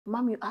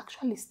Mom, you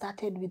actually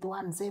started with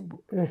one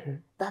Zebu.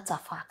 That's a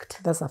fact.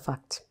 That's a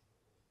fact.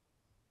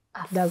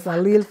 That's a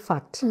real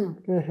fact.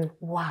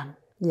 One.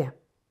 Yeah.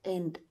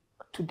 And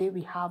today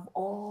we have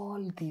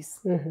all this.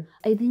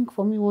 I think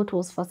for me what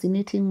was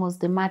fascinating was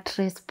the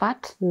mattress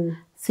part.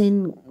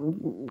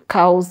 Seeing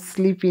cows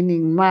sleeping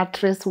in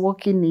mattress,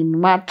 walking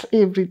in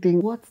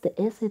everything. What's the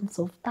essence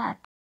of that?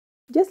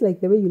 Just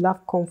like the way you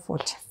love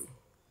comfort,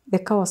 the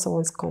cow also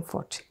wants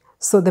comfort.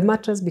 So the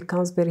mattress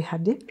becomes very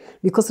hardy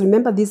because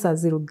remember these are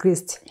zero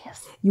graced.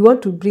 Yes. You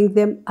want to bring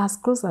them as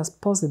close as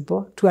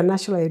possible to a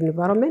natural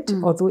environment,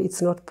 although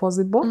it's not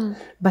possible,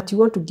 but you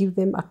want to give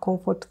them a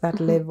comfort to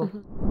that level.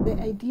 The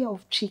idea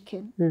of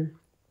chicken,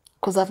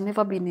 because I've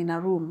never been in a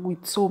room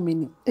with so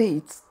many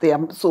eggs. There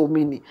are so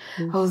many.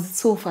 I was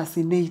so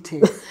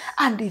fascinated.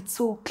 And it's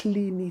so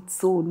clean, it's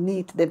so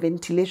neat. The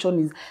ventilation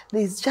is,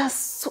 there's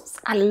just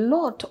a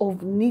lot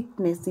of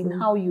neatness in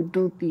how you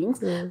do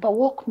things. But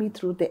walk me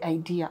through the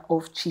idea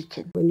of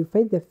chicken. When you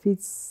find the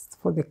feeds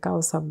for the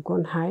cows have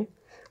gone high,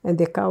 and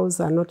the cows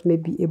are not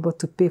maybe able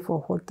to pay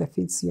for what the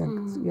feeds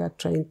you are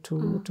trying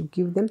to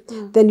give them,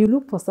 then you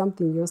look for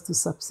something else to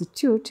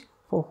substitute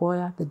for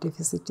where the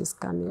deficit is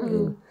coming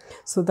in.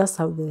 So that's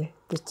how the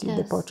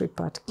poultry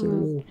part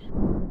came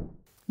in.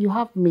 You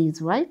have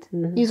maize, right?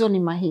 Hizo ni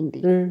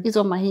mahindi.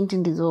 Hizo mahindi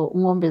ndizo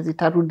ng'ombe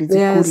zitarudi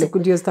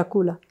zikule. Ndio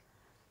zitakula.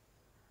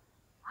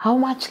 How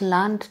much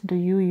land do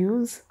you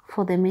use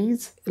for the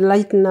maize?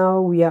 Right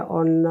now we are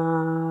on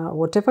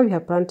whatever we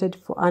have planted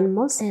for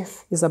animals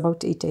is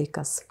about 8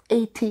 acres.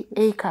 80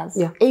 acres.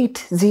 Yeah.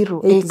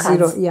 80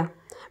 acres. Yeah.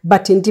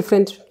 But in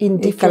different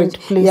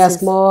places.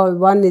 Yes, more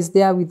one is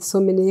there with so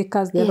many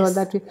acres, the other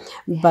that way.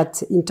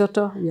 But in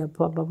total, we have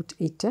about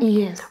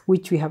 80,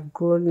 which we have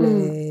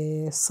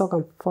grown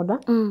sorghum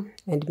fodder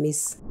and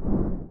maize.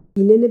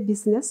 In any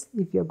business,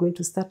 if you are going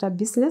to start a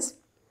business,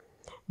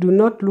 do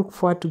not look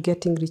forward to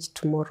getting rich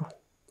tomorrow.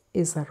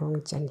 It's a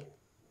wrong journey.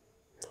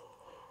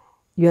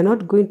 You are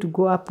not going to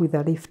go up with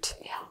a lift.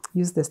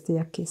 Use the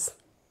staircase,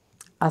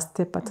 a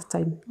step at a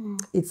time.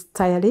 It's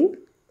tiring,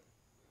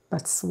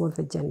 but it's worth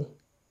the journey.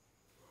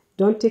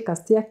 Don't take a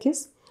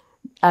staircase,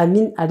 I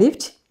mean a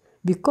lift,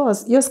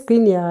 because your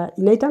screen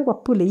inaitangwa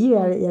pule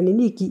hiyo ya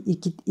nini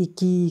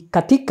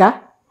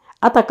ikikatika,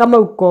 hata kama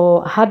uko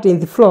hard in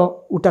the floor,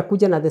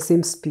 utakuja na the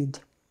same speed.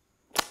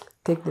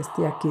 Take the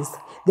staircase.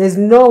 There's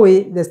no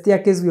way the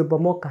staircase will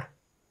bomoka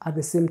at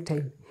the same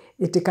time.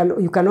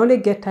 You can only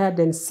get tired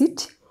and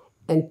sit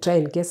and try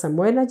and get some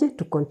more energy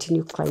to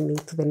continue climbing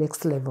to the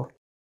next level.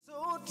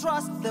 So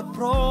trust the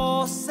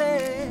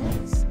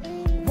process.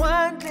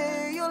 One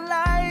day your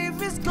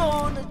life is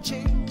gonna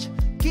change.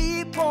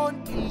 Keep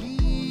on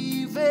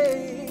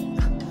believing.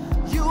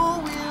 You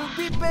will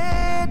be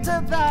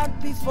better than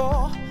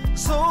before.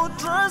 So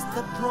trust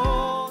the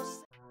process.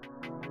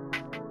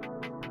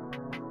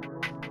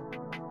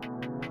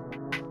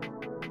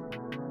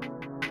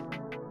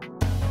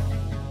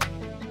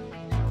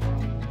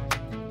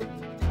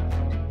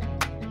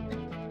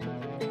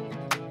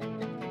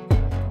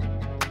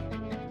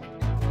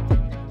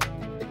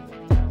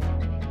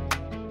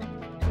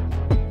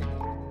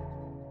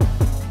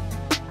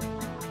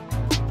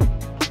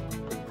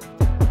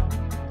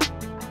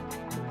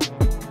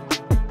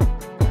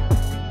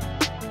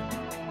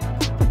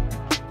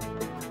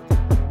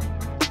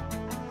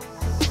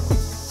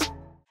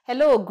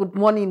 Hello, good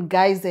morning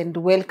guys, and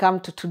welcome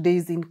to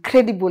today's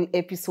incredible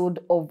episode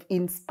of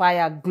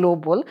Inspire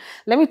Global.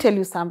 Let me tell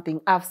you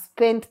something. I've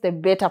spent the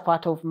better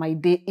part of my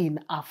day in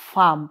a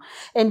farm.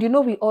 And you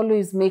know, we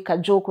always make a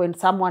joke when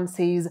someone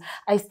says,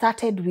 I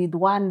started with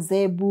one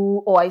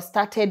Zebu or I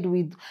started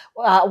with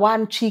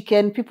one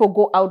chicken. People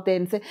go out there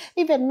and say,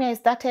 even me, I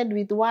started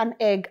with one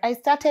egg. I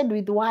started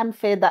with one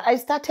feather. I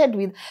started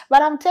with,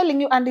 but I'm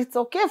telling you, and it's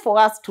okay for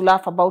us to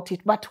laugh about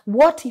it. But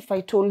what if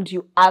I told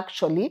you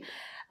actually,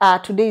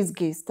 today's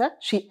guest,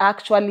 she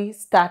actually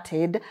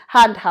started,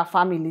 and her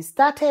family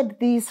started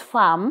this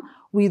farm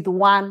with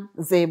one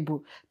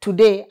Zebu.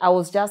 Today, I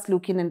was just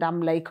looking and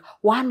I'm like,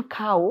 one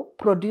cow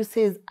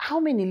produces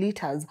how many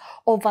liters?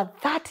 Over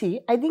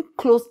 30, I think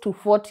close to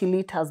 40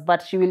 liters,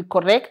 but she will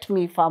correct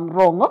me if I'm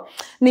wrong.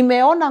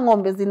 Nimeona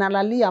ng'ombe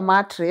zinalalia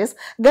mattress.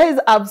 Guys,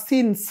 I've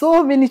seen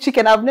so many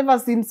chicken. I've never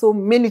seen so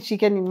many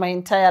chicken in my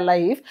entire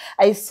life.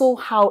 I saw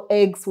how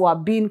eggs were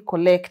being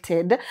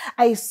collected.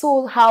 I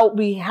saw how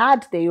we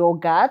had the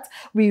yogurt.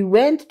 We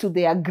went to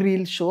their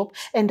grill shop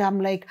and I'm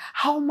like,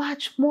 how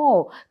much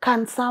more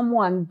can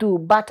someone do?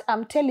 But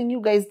I'm telling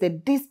you guys, the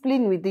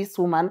discipline with this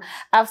woman,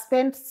 I've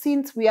spent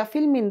since we are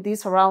filming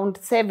this around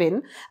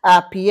 7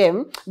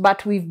 p.m.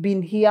 but we've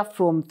been here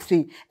from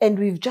 3 and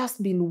we've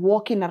just been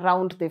walking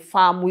around the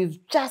farm. We've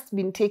just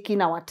been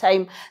taking our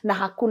time na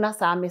hakuna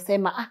saa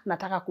amesema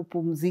nataka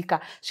kupumzika.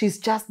 She's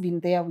just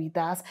been there with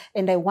us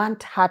and I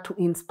want her to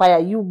inspire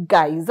you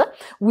guys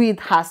with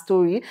her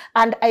story.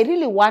 And I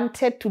really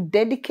wanted to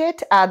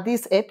dedicate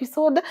this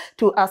episode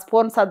to a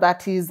sponsor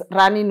that is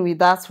running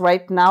with us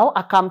right now,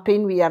 a campaign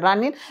campaign we are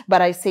running.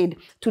 But I said,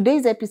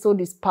 today's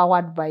episode is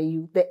powered by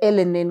you, the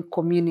LNN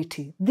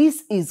community.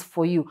 This is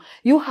for you.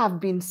 You have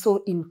been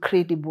so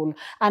incredible.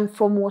 And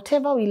from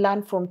whatever we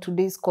learn from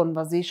today's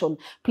conversation,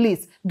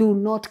 please do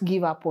not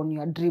give up on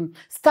your dream.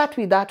 Start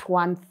with that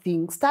one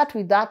thing. Start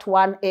with that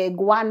one egg,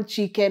 one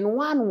chicken,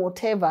 one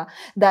whatever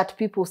that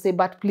people say,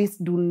 but please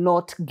do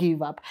not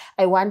give up.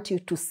 I want you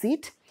to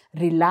sit,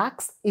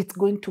 relax. It's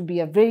going to be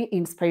a very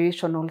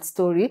inspirational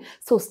story.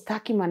 So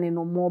staki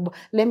maneno mob,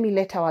 let me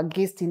let our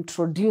guest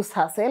introduce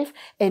herself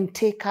and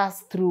take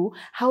us through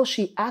how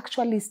she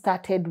actually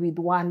started with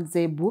one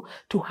Zebu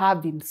to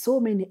having so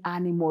many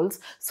animals,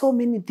 so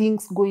many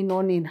things going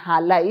on in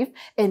her life,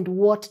 and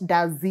what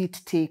does it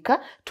take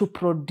to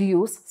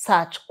produce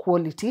such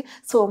quality.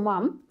 So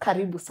ma'am,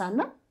 karibu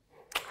sana.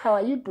 How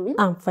are you doing?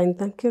 I'm fine,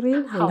 thank you, Lynn.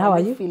 And how are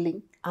you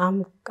feeling?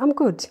 I'm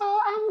good. Oh,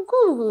 I'm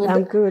good.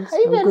 I'm good.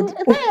 Even I'm good.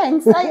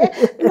 Thanks.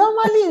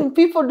 Normally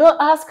people don't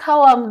ask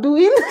how I'm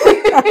doing.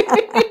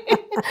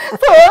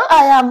 So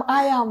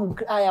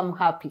I am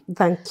happy.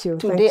 Thank you.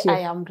 Today Thank you. I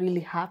am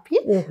really happy.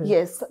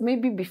 Yes.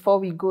 Maybe before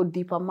we go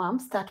deeper, ma'am,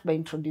 start by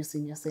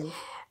introducing yourself.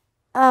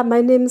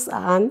 My name's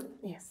Anne.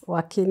 Yes.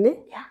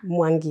 Wakine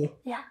Mwangi.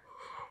 Yeah.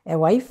 A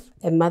wife,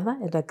 a mother,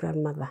 and a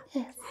grandmother.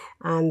 Yes.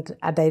 And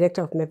a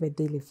director of Meved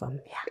Daily Farm.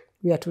 Yeah.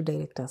 We are two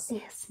directors.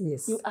 Yes.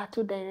 Yes. You are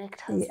two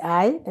directors.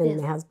 I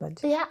and my husband.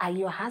 Yeah, and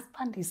your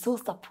husband is so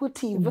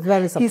supportive.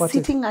 Very supportive.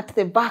 He's sitting at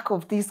the back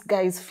of these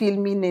guys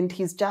filming and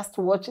he's just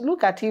watching.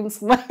 Look at him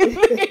smiling.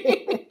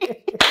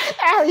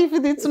 If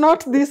it's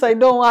not this, I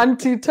don't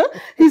want it.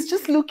 He's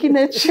just looking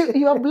at you.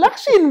 You are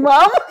blushing,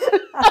 mom.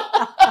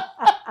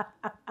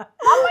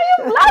 Mama,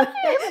 you're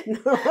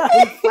blushing. No,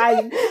 I'm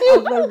fine.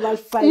 I'm very much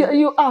fine.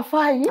 You are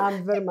fine.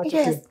 I'm very much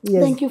yes. okay.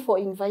 Yes. Thank you for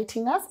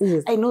inviting us.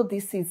 Yes. I know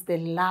this is the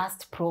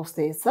last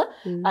process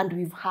and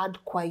we've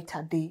had quite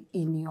a day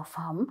in your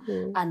farm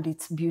and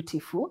it's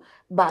beautiful.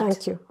 But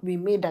thank you. We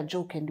made a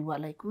joke and we were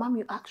like, Mom,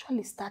 you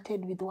actually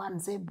started with one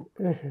Zebu.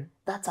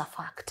 That's a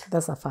fact.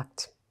 That's a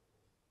fact.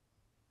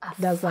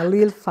 That's a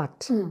real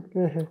fact.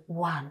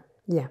 One.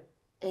 Yeah.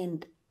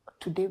 And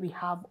today we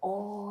have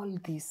all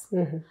this.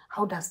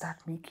 How does that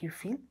make you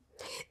feel?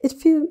 It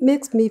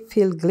makes me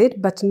feel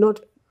great, but not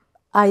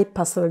I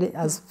personally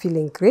as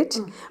feeling great,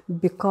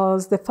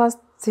 because the first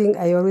thing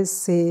I always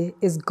say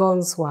is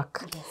God's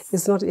work. Yes.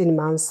 It's not any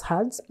man's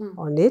hands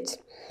on it.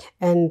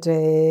 And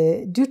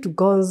due to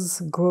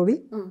God's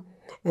glory,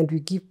 and we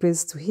give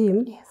praise to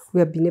Him, we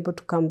have been able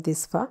to come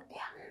this far.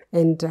 Yeah.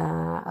 And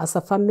as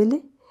a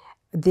family,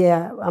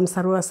 I'm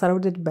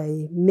surrounded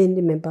by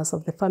many members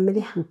of the family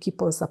who keep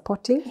on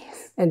supporting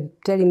and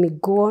telling me,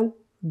 go on,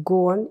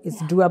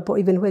 it's doable.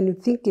 Even when you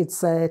think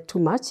it's too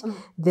much,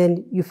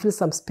 then you feel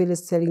some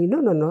spirits telling you,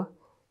 no,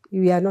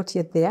 we are not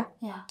yet there.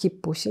 Yeah.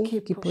 Keep pushing.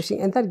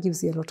 And that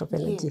gives you a lot of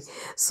energy. Yes.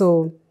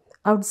 So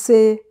I would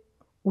say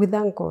we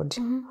thank God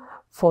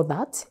for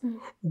that.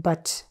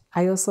 But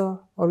I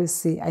also always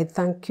say I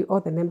thank you, all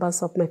the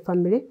members of my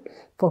family,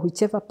 for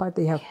whichever part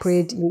they have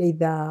prayed in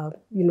either,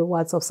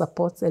 words of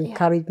support and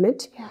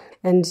encouragement. Yeah.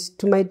 And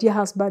to my dear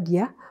husband,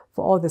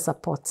 for all the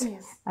support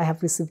I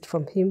have received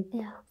from him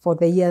for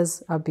the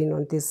years I've been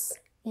on this.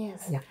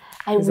 Yes. Yeah.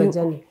 It's a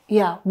journey.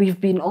 Yeah, we've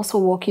been also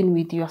working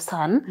with your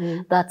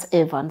son. That's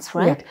Evans,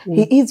 right?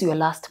 Yeah. He is your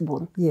last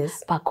born.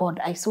 Yes. But God,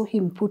 I saw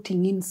him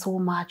putting in so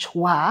much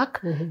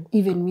work.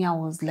 Even me, I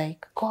was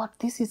like, God,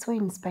 this is so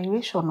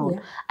inspirational. Yeah.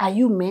 Are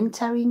you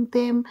mentoring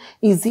them?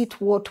 Is it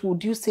what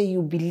would you say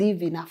you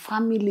believe in a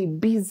family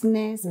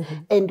business?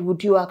 And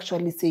would you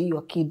actually say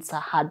your kids are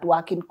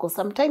hardworking? Because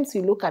sometimes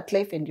you look at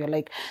life and you're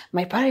like,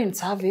 my parents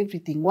have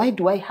everything. Why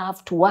do I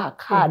have to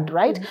work hard,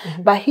 right?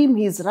 But him,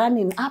 he's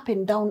running up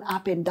and down,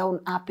 up and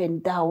down, up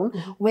and down.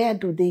 Where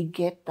do they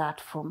get that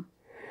from?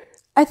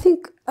 I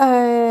think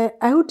I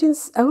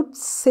would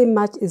say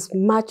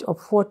much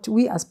of what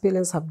we as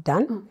parents have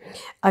done.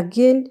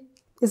 Again,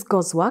 it's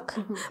God's work,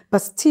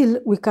 but still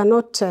we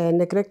cannot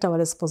neglect our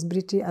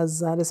responsibilities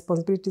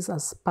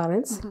as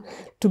parents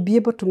to be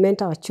able to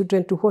mentor our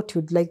children to what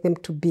you'd like them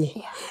to be.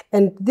 Yeah.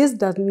 And this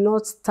does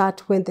not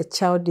start when the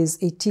child is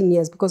 18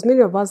 years, because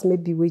many of us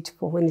maybe wait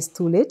for when it's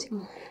too late,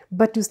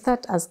 but you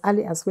start as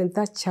early as when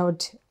that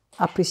child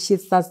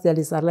appreciates that there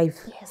is a life.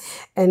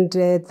 Yes. And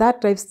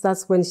that life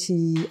starts when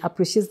she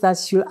appreciates that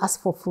she'll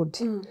ask for food.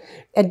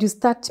 And you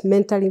start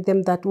mentoring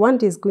them that one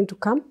day is going to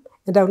come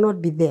and I will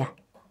not be there.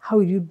 How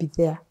will you be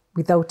there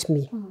without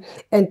me?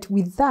 And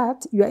with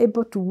that, you are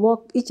able to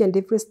walk each and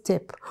every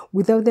step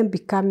without them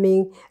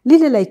becoming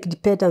really like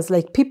dependents,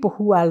 like people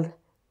who are,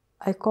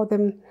 I call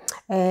them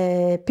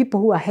people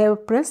who are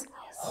helpless,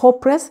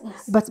 hopeless,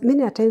 but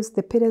many times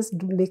the parents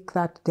do make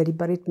that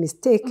deliberate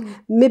mistake,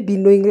 maybe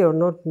knowingly or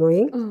not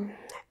knowing.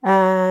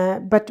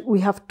 But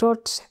we have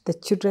taught the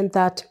children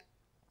that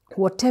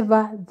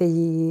whatever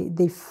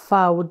they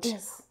found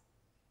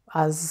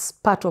as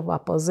part of our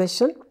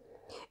possession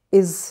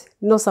is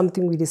not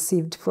something we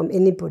received from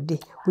anybody.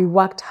 We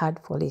worked hard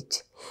for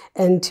it.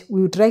 And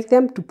we would like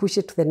them to push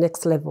it to the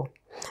next level.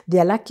 They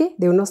are lucky,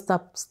 they will not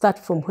start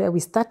from where we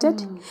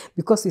started,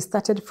 because we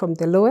started from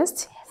the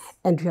lowest.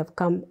 and we have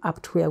come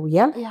up to where we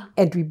are. Yeah.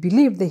 And we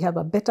believe they have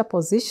a better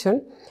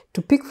position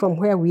to pick from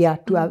where we are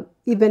to a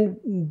even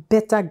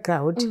better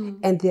ground,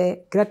 and their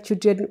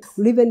grandchildren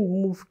will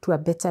even move to a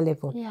better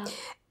level. Yeah.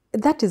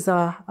 That is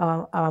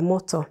our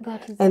motto.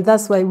 That is and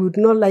that's why we would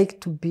not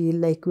like to be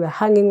like we are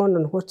hanging on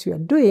what we are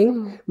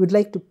doing. We'd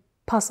like to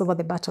pass over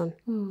the baton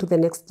to the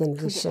next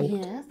generation.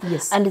 Yes.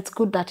 Yes. And it's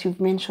good that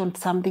you've mentioned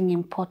something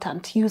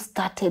important. You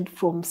started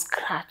from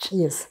scratch.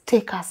 Yes.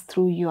 Take us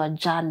through your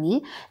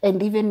journey.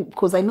 And even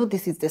because I know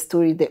this is the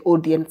story the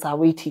audience are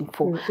waiting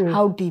for.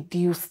 How did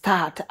you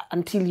start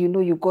until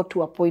you got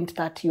to a point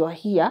that you are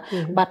here?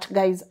 But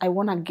guys, I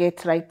want to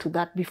get right to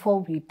that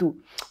before we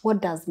do. What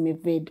does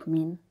Meved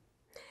mean?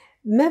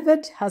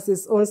 Meved has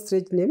its own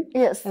strange name.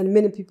 Yes. And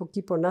many people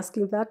keep on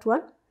asking that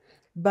one.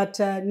 But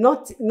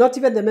not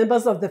even the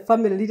members of the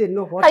family didn't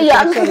know what it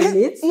actually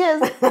means.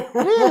 Yes,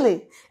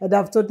 really? And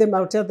I've told them,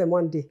 I'll tell them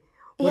one day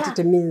what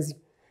it means.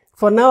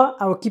 For now,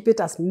 I'll keep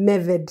it as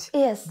Meved.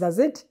 Yes. Does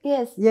it?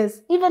 Yes.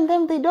 Yes. Even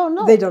them, they don't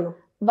know. They don't know.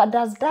 But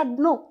does Dad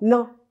know?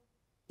 No.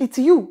 It's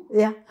you.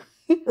 Yeah.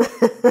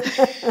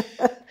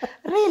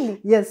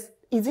 Really? Yes.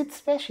 Is it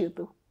special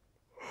though?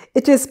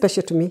 It is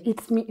special to me.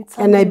 It's me. It's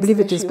and I believe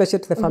it is special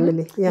to the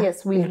family. Yeah.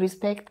 Yes, we'll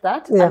respect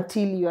that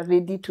until you are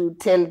ready to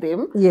tell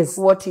them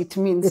what it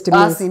means,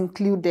 us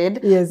included.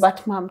 Yes.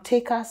 But Mom,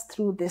 take us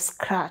through the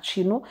scratch,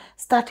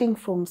 starting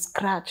from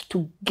scratch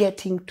to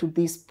getting to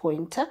this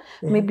point.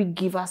 Maybe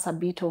give us a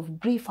bit of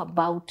brief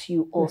about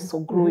you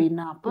also growing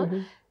up.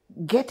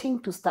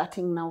 Getting to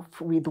starting now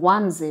with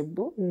one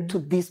Zebu to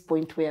this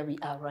point where we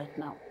are right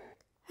now.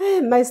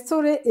 My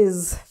story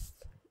is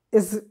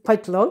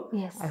quite long.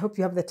 Yes. I hope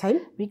you have the time.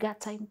 We got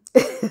time.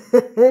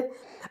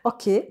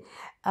 Okay.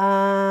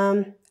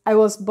 I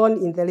was born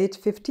in the late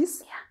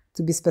 50s,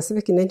 to be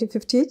specific, in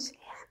 1958.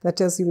 That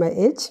tells you my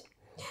age.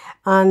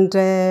 And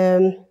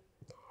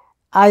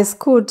I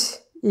schooled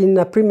in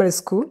a primary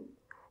school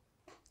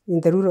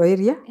in the rural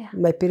area. Yeah.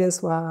 My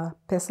parents were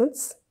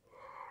peasants.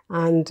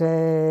 And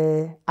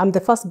I'm the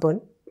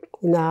firstborn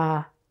in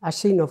a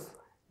chain of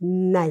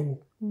 9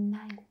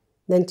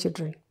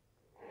 children.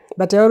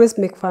 But I always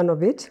make fun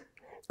of it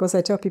because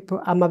I tell people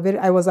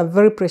I was a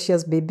very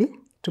precious baby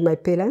to my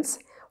parents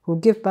who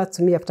gave birth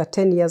to me after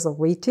 10 years of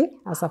waiting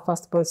as a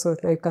firstborn. So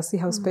now you can see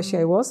how special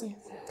I was. Yes.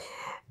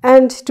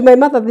 And to my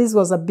mother, this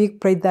was a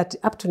big pride that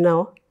up to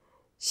now,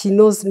 she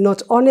knows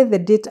not only the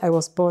date I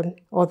was born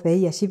or the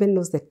year, she even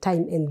knows the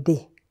time and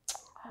day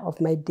of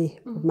my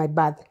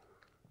birth.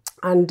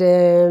 And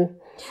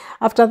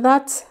after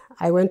that,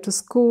 I went to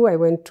school. I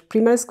went to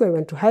primary school. I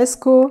went to high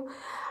school.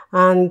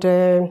 And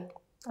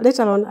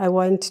later on, I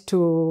went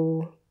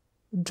to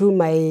do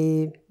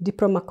my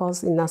diploma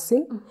course in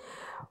nursing,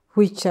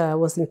 which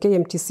was in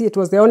KMTC. It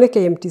was the only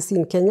KMTC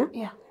in Kenya.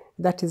 Yeah.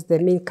 That is the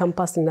main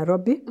campus in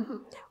Nairobi.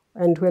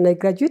 And when I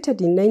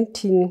graduated in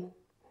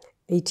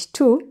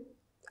 1982,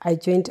 I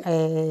joined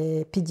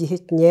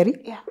PGH Nyeri.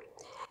 Yeah.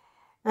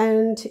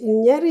 And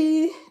in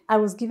Nyeri, I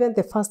was given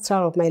the first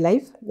trial of my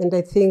life. And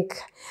I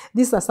think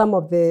these are some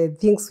of the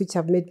things which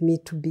have made me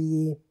to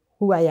be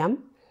who I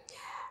am.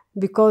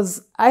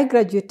 Because I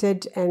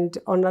graduated, and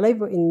on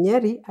arrival in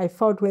Nyeri, I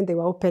found when they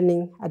were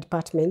opening a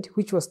department,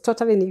 which was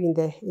totally new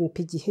in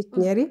PGH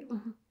Nyeri.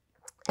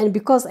 And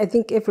because I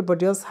think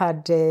everybody else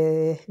had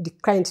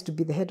declined to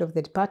be the head of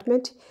the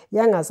department,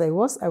 young as I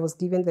was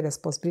given the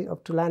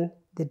responsibility to learn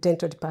the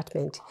dental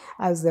department.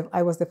 I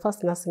was the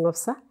first nursing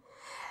officer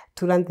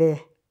to learn the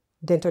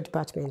dental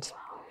department.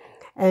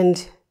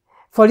 And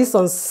for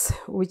reasons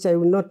which I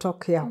will not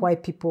talk here, why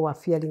people were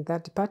fearing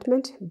that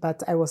department,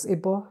 but I was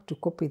able to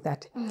cope with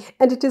that.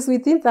 And it is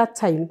within that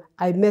time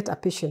I met a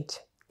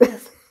patient.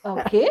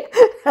 Okay.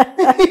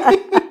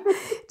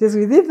 It is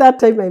within that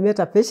time I met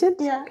a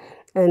patient. Yeah.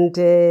 And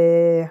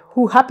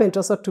who happened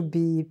also to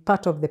be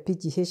part of the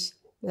PGH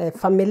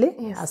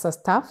family as a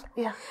staff.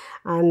 Yeah.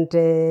 And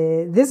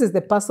this is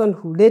the person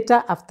who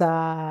later,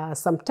 after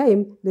some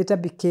time,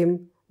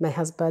 became my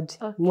husband,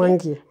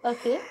 Ngugi.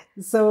 Okay.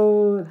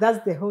 So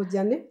that's the whole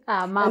journey.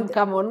 Mom,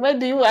 come on. Where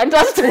do you want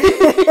us to?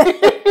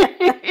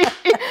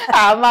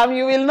 Mom,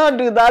 you will not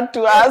do that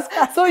to us.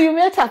 So you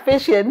met a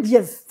patient.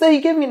 Yes. So he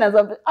came in as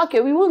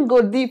okay, we won't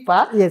go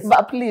deeper. Yes.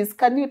 But please,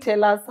 can you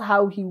tell us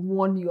how he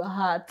won your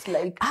heart?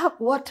 Like,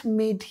 what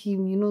made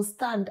him,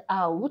 stand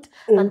out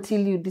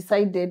until you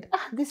decided,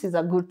 this is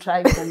a good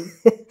try for me?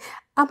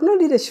 I'm not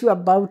really sure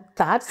about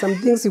that. Some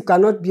things you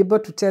cannot be able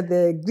to tell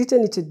the gritty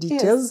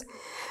details. Yes.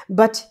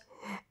 But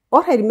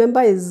all I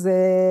remember is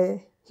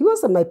he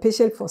was my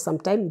patient for some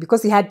time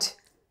because he had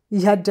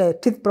a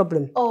teeth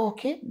problem. Oh,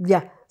 okay.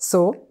 Yeah.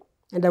 So,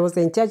 and I was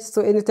in charge.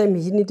 So anytime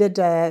he needed,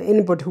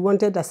 anybody who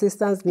wanted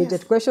assistance,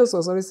 needed questions,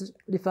 was always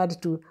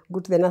referred to go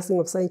to the nursing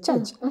officer in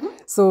charge.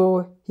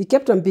 So he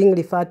kept on being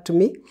referred to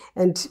me.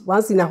 And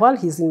once in a while,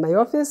 he's in my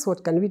office.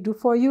 What can we do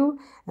for you?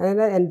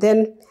 And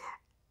then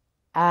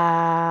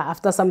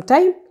after some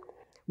time,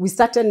 we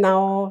started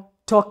now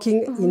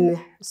talking in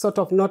sort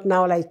of not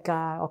now like,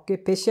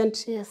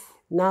 patient. Yes.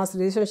 nurse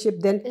relationship.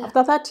 Then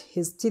after that,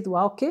 his teeth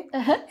were okay,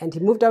 and he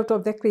moved out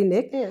of the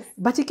clinic. Yes.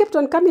 But he kept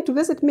on coming to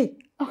visit me.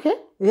 Okay.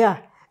 Yeah.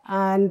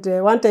 And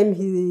one time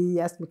he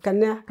asked me,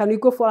 can we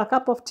go for a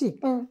cup of tea?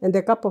 And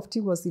the cup of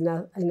tea was in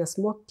a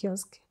small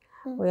kiosk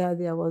where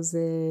there was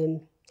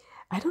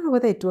I don't know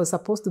whether it was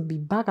supposed to be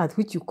burger,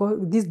 which you call,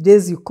 these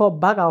days you call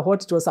burger, or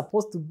what it was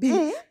supposed to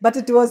be. But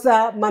it was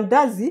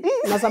mandazi,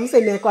 na samosa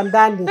imewekwa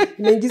ndani,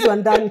 imeingizwa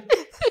ndani.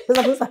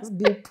 Samosa has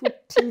been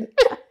put in.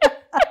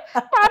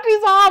 That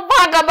is our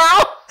burger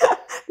now.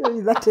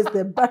 That is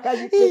the burger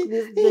you take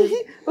these days.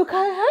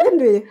 Okay.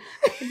 Anyway,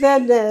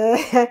 then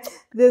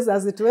this,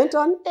 as it went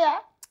on,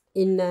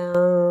 in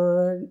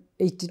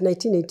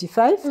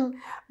 1985,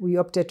 we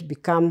opted to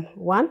become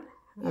one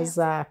as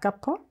a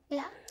couple.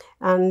 Yeah.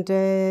 And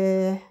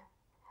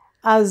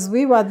as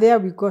we were there,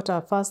 we got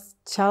our first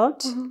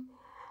child.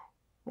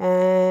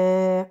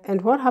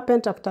 And what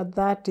happened after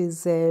that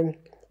is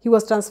he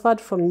was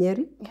transferred from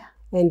Nyeri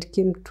and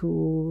came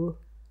to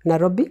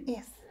Nairobi.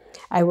 Yes.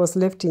 I was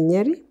left in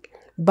Nyeri.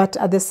 But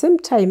at the same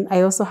time,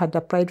 I also had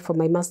applied for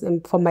my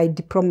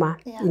diploma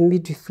in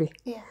midwifery.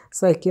 Yeah.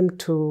 So I came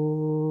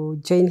to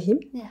join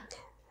him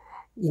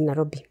in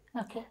Nairobi.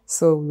 Okay.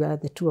 So we are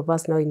the two of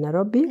us now in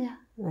Nairobi. Yeah.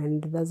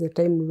 And that's the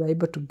time we were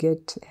able to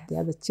get the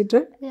other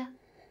children. Yeah.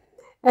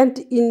 And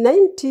in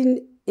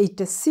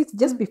 1986,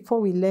 just before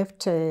we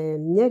left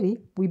Nyeri,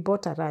 we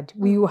bought a rad.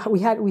 We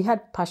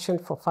had passion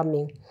for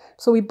farming.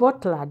 So we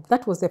bought land.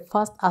 That was the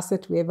first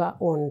asset we ever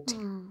owned.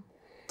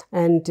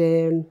 And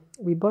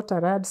we bought a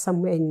rad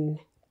somewhere in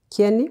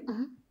Kieni.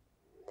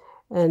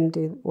 And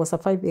it was a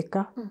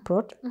 5-acre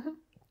plot,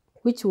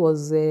 which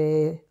was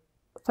 5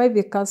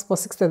 acres for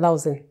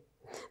 60,000.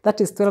 That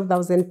is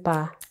 12,000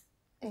 per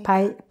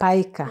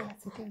acre.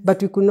 Yes, but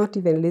we could not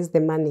even raise the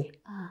money.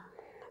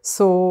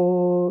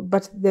 So,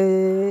 but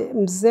the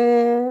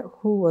mzee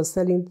who was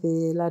selling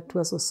the land to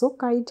us was so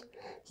kind.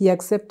 He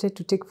accepted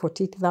to take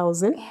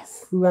 48,000.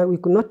 Yes. We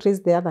could not raise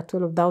the other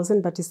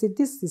 12,000, but he said,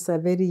 this is a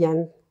very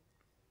young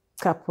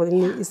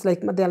couple. It's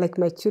like, they're like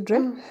my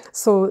children.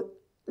 So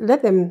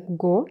let them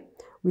go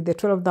with the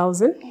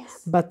 12,000,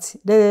 but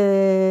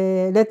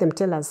let them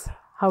tell us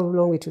how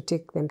long it will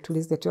take them to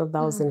raise the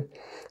 12,000.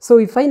 So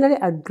we finally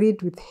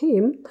agreed with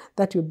him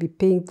that we'll be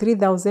paying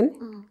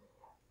 3,000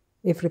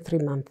 every 3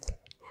 months.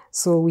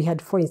 So we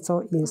had 4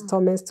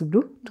 installments to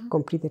do to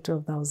complete the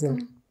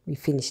 12,000. We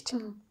finished.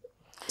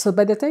 So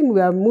by the time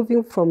we were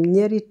moving from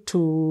Nyeri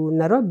to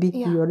Nairobi,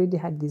 we already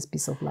had this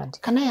piece of land.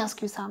 Can I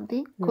ask you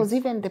something? Because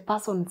even the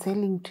person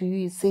selling to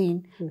you is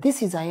saying,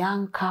 this is a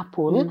young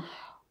couple.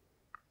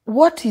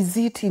 What is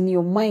it in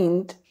your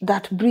mind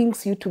that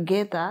brings you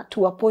together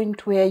to a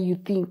point where you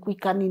think we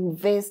can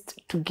invest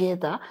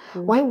together?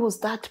 Why was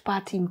that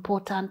part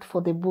important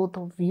for the both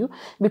of you?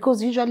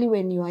 Because usually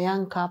when you're a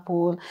young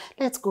couple,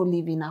 let's go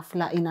live in a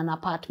flat, in an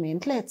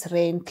apartment, let's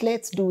rent,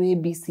 let's do A,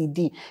 B, C,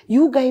 D.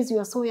 You guys, you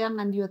are so young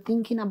and you're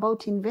thinking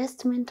about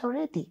investment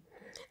already.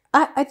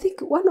 I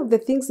think one of the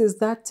things is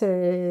that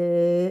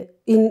in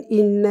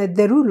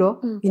the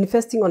rural,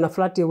 investing on a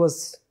flat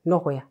was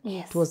nowhere.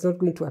 Yes. It was not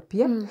going to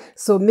appear.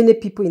 So many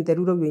people in the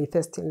rural will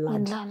invest in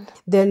land.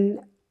 Then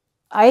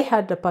I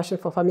had a passion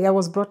for farming. I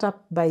was brought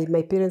up by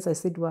my parents, I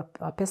said, were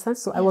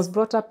peasants. So I was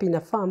brought up in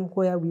a farm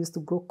where we used to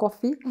grow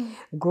coffee,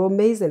 grow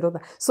maize and all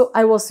that. So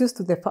I was used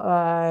to the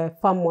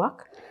farm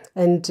work.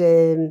 And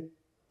to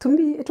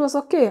me, it was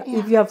okay.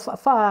 If you have a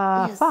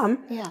farm,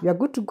 you are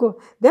good to go.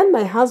 Then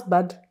my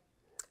husband,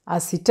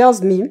 as he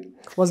tells me,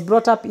 was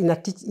brought up in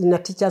a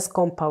teacher's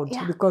compound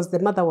because the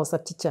mother was a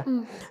teacher.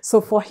 So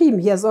for him,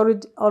 he has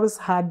always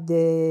had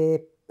the,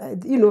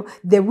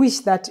 the wish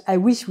that I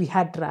wish we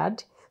had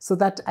rad so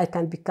that I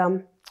can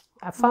become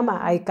a farmer.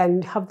 I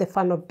can have the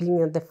fun of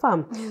being on the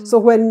farm. So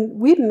when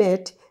we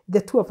met, the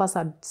two of us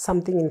had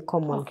something in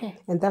common.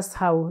 And that's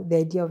how the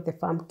idea of the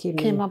farm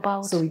came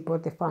about. So we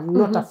bought the farm,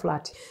 not a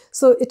flat.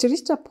 So it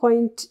reached a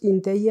point in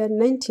the year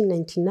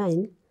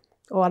 1999,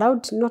 or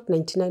around, not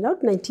 99,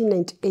 around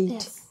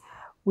 1998,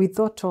 we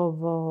thought of,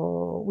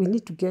 we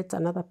need to get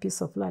another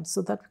piece of land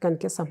so that we can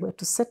get somewhere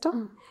to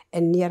settle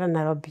and near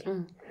Nairobi.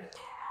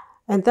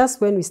 And that's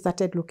when we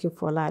started looking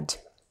for land.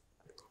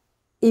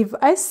 If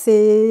I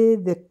say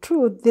the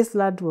truth, this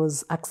land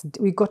was,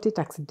 we got it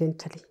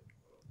accidentally.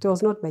 It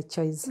was not by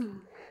choice.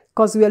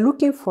 Because we were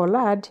looking for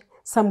land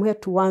somewhere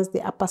towards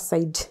the upper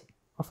side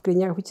of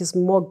Kenya, which is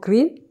more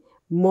green,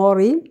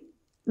 more in,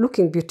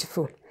 looking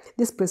beautiful.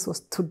 This place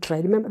was too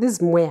dry. Remember, this is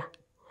Mwea.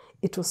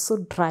 It was so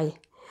dry.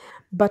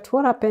 But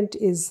what happened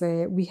is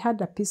we had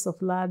a piece of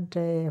land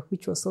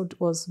which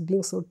was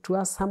being sold to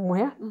us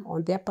somewhere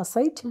on the upper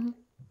side.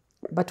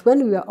 But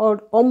when we were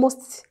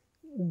almost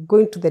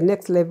going to the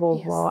next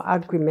level of our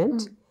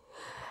agreement,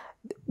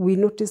 we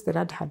noticed the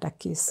land had a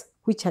case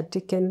which had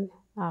taken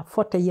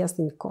 40 years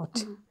in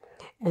court.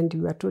 And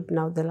we were told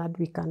now the land,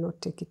 we cannot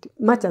take it,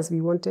 much as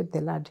we wanted the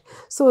land.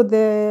 So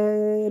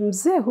the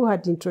mzee who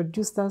had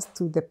introduced us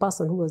to the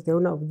person who was the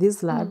owner of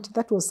this land,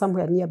 that was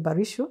somewhere near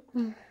Barisho,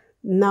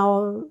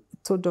 now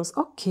told us,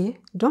 okay,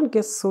 don't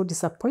get so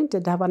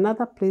disappointed. I have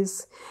another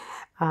place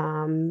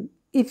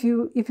if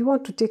you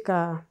want to take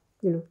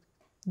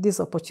this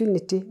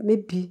opportunity,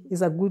 maybe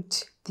is a good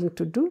thing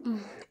to do.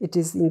 It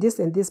is in this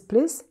and this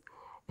place,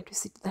 and we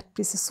said that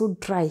place is so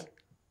dry.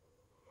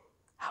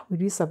 How will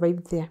we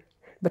survive there?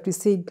 But we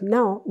said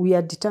now we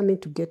are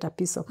determined to get a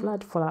piece of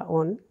land for our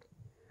own,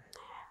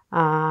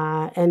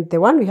 and the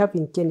one we have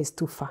in Kenya is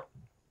too far.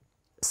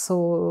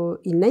 So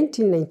in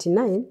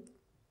 1999,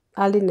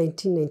 early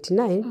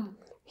 1999,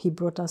 he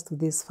brought us to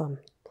this farm.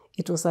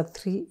 It was a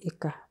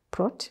 3-acre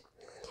plot.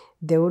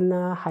 The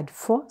owner had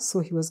 4,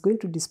 so he was going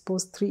to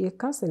dispose 3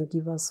 acres and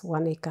give us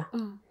 1 acre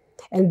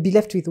and be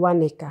left with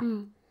 1 acre.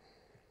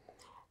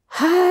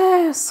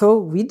 So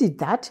we did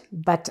that,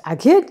 but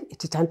again, it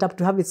turned up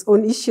to have its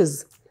own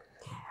issues.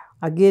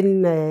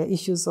 Again,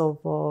 issues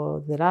of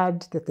the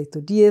lad that the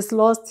TDS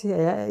lost.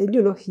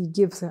 He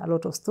gives a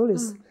lot of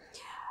stories.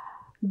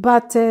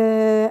 But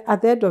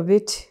at the end of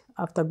it,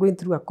 after going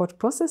through a court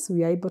process,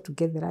 we were able to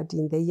get the lad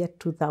in the year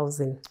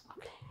 2000.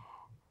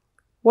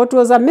 What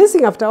was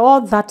amazing after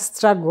all that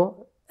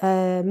struggle,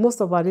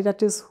 most of our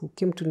relatives who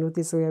came to know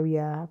this where we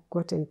are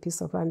gotten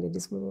piece of land,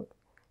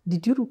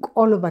 did you look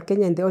all over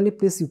Kenya and the only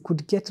place you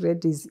could get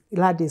land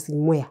is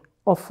in where?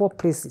 Or 4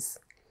 places.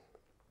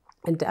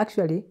 And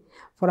actually,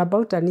 for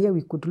about a year,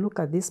 we could look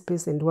at this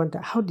place and wonder,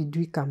 how did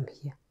we come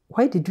here?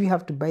 Why did we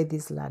have to buy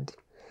this land?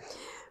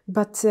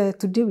 But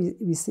today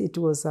we see it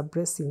was a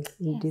blessing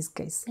in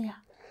disguise. Yeah.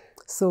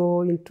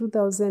 So in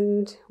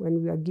 2000,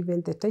 when we were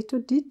given the title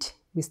deed,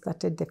 we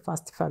started the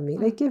first farming.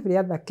 Like every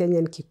other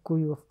Kenyan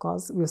Kikuyu, of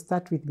course, we'll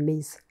start with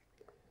maize.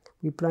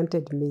 We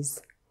planted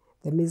maize.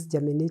 The maize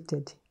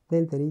germinated.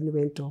 Then the rain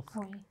went off.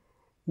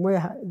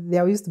 Where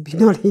there used to be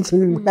no rain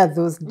in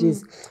those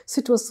days. So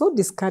it was so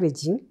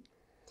discouraging.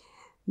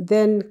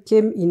 Then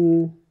came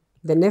in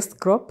the next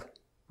crop,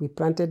 we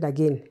planted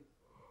again.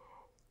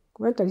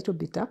 Went a little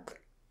bit up.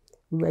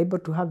 We were able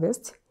to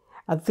harvest.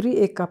 A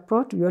 3-acre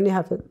plot, we only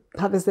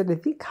harvested, I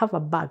think, half a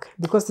bag,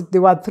 because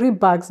there were 3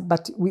 bags,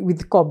 but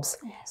with cobs.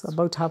 Yes. So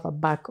about half a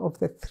bag of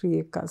the 3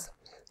 acres.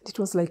 It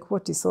was like,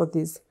 what is all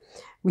this?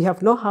 We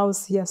have no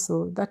house here,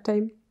 so that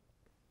time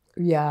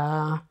we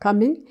are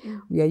coming.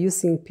 We are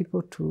using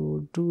people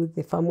to do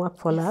the farm work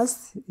for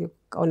us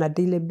on a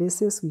daily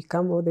basis. We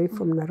come all the way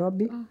from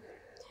Nairobi.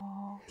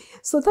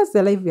 So that's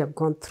the life we have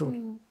gone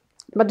through.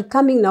 But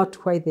coming now to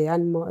why the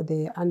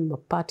animal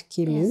part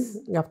came in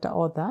after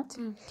all that,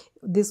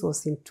 this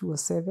was in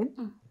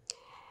 2007.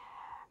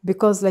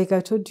 Because like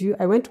I told you,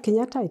 I went to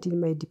Kenyatta, I did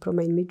my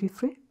diploma in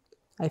midwifery.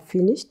 I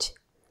finished.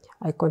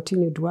 I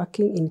continued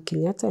working in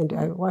Kenyatta, and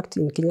I worked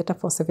in Kenyatta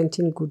for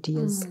 17 good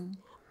years.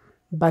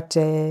 But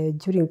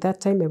during that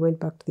time, I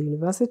went back to the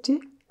university,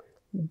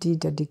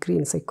 did a degree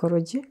in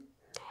psychology.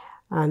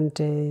 And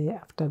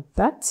after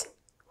that,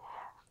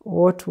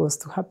 what was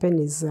to happen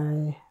is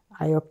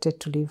I opted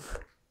to leave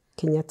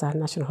Kenyatta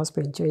National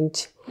Hospital and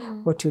joined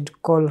what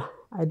you'd call,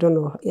 I don't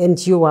know,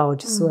 NGO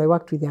world. So I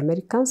worked with the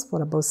Americans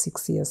for about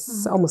 6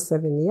 years, almost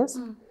 7 years.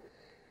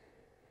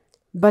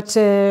 But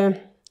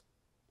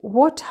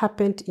what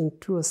happened in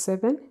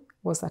 2007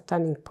 was a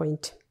turning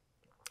point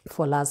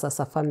for us as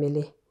a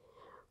family.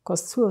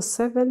 Because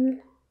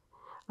 2007,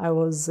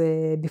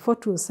 before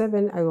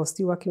 2007, I was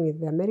still working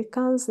with the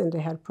Americans, and I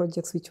had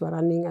projects which were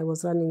running. I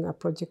was running a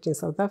project in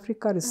South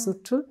Africa,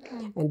 Lesotho,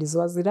 and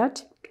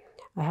Swaziland.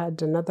 I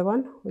had another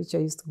one, which I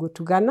used to go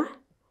to Ghana.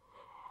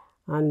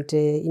 And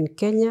in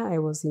Kenya, I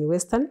was in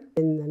Western,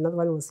 and another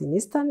one was in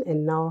Eastern,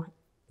 and now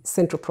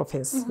Central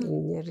Province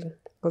in Nyeri.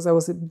 Because I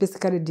was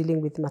basically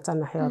dealing with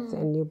maternal health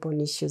and newborn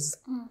issues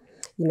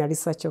in a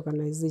research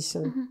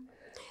organization.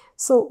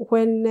 So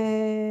when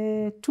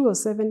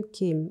 2007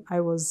 came, I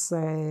was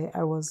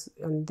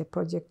on the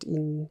project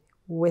in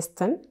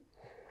Western,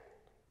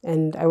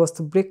 and I was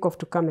to break off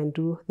to come and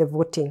do the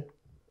voting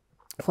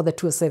for the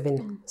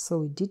 2007. So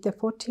we did the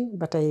voting,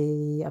 but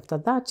after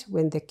that,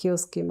 when the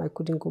chaos came, I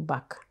couldn't go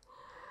back.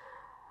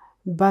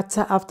 But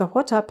after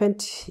what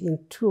happened in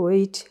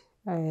 2008,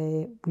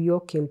 we all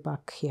came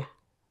back here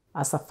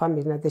as a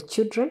family. Now the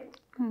children.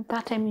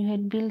 That time you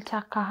had built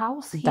a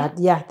house here?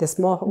 The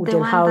small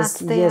wooden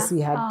house. Yes,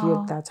 we had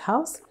built that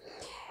house.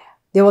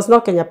 There was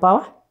no Kenya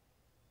Power,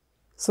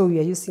 so we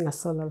are using a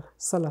solar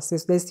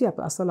system. There's still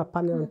a solar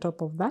panel on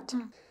top of that.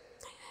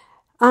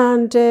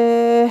 And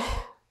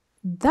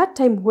that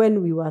time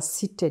when we were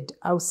seated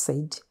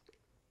outside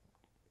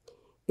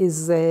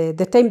is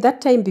that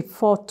time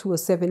before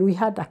 2007, we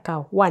had a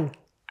cow,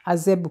 a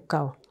Zebu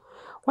cow.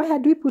 Why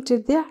had we put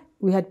it there?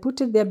 We had put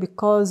it there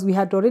because we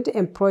had already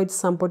employed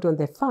somebody on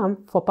the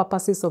farm for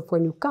purposes of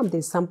when you come,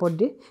 there's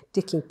somebody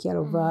taking care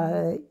of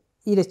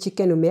ile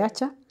chicken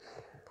umeacha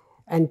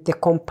and the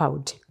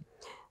compound.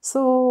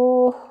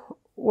 So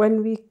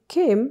when we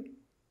came,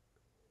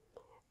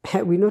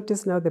 we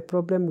noticed now the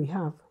problem we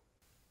have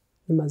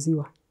in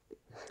maziwa,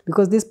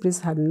 because this place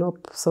had no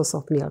source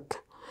of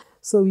milk.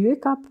 So you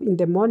wake up in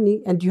the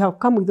morning and you have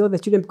come with all the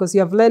children because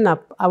you have learned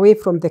up away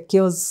from the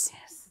chaos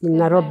in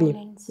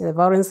Nairobi. The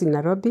violence in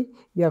Nairobi,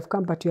 you have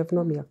come, but you have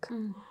no milk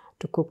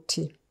to cook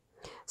tea.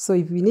 So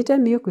if we needed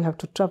milk, we have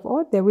to travel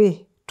all the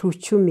way to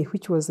Chumi,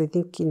 which was, I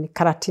think, in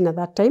Karatina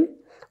that time.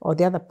 or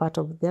the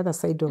other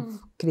side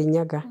of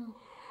Kirinyaga.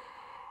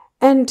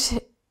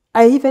 And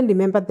I even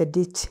remember the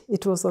date.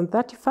 It was on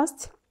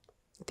 31st,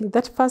 I think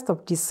 31st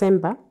of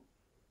December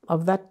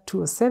of that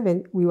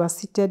 2007, we were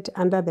seated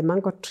under the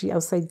mango tree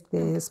outside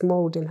the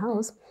small wooden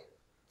house.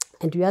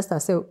 And we asked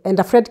ourselves, and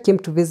a friend came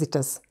to visit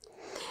us.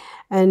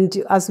 And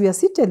as we are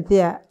seated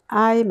there,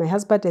 I, my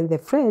husband, and the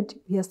friend,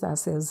 we asked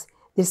ourselves,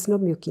 there's no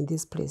milk in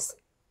this place.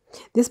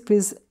 This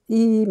place,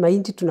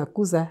 mahindi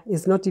tunakuza,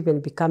 is not even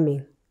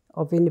becoming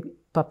of any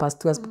purpose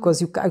to us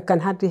because you can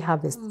hardly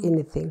harvest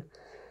anything.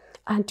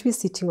 Aren't we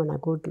sitting on a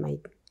gold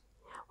mine?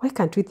 Why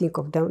can't we think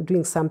of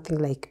doing something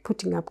like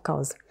putting up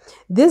cows?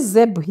 This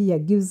Zebu here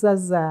gives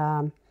us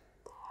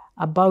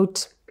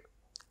about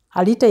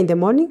a liter in the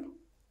morning,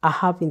 a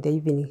half in the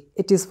evening.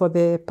 It is for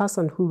the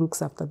person who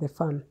looks after the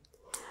farm.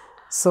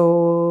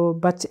 So,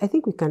 but I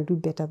think we can do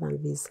better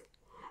than this.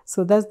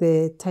 So that's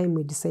the time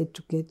we decided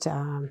to get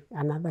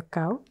another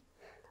cow,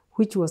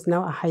 which was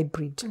now a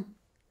hybrid.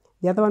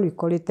 The other one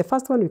the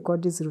first one we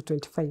called it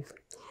 025.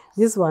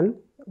 This one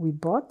we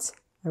bought.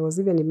 I was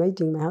even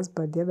reminding my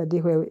husband the other day,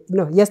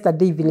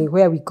 yesterday evening,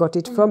 where we got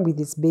it from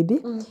with its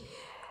baby.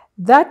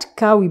 That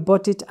cow, we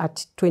bought it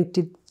at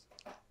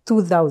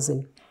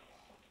 22,000,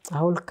 a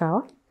whole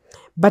cow.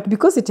 But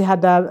because it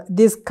had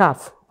this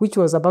calf, which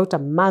was about a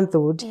month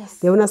old,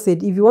 the owner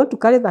said, if you want to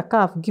carry the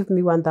calf, give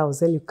me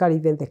 1,000, you carry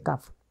even the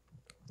calf.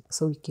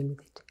 So we came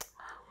with it.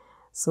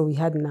 So we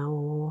had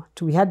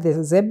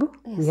the Zebu,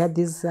 we had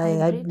this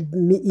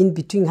in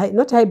between,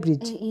 not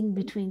hybrid. In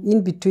between.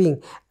 In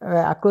between,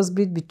 a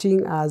crossbreed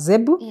between a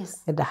Zebu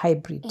and a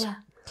hybrid. Yeah.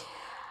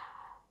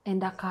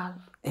 And a calf.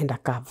 And a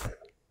calf.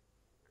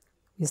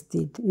 We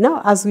stayed.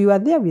 Now, as we were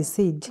there, we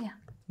said,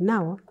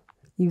 now,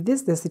 if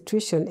this is the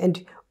situation,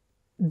 and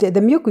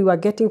the milk we were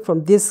getting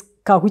from this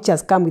cow, which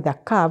has come with a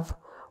calf,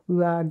 we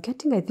were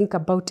getting, I think,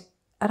 about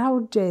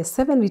around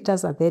 7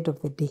 liters at the end of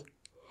the day.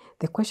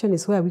 The question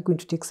is, where are we going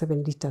to take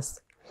 7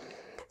 liters?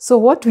 So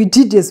what we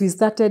did is we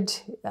started,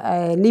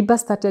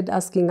 neighbors started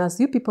asking us,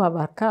 you people have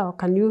a cow,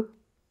 can you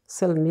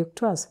sell milk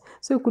to us?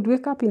 So you could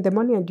wake up in the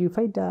morning and you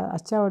find a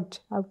child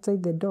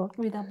outside the door.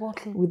 With a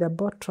bottle. With a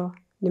bottle.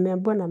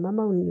 Nimeambiwa na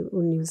mama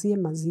uniuzie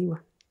maziwa.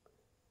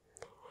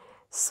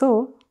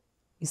 So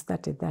we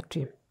started that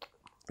way.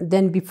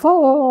 Then before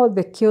all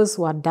the queues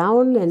were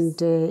down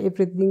and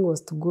everything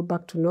was to go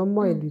back to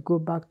normal and we go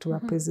back to our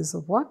places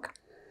of work,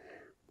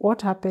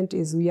 what happened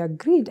is we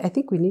agreed, I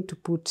think we need to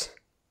put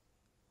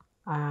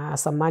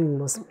some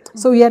animals.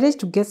 So we arranged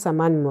to get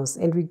some animals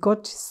and we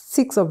got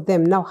 6 of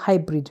them, now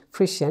hybrid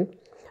Frisian,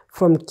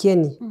 from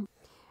Kenya.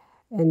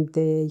 And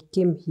they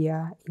came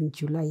here in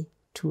July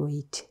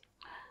 2008.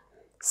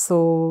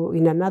 So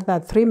in another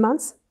 3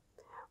 months,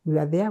 we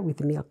were there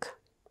with milk.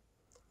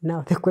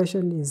 Now the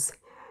question is,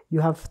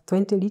 you have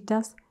 20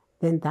 liters,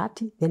 then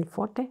 30, then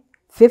 40,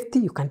 50,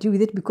 you can deal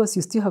with it because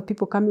you still have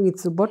people coming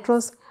with the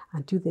bottles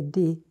until the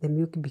day the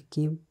milk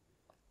became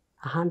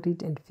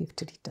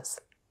 150 liters.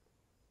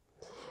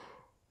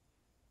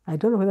 I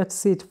don't know whether to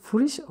say it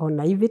foolish or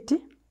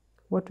naivety.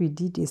 What we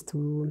did is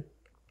to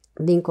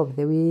think of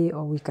the way,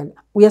 or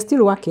we are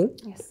still working,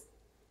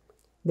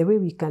 the way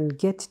we can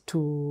get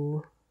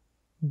to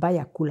buy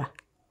a cooler.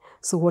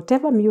 So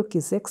whatever milk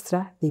is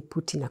extra, they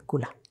put in a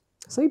cooler.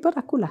 So we bought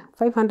a cooler,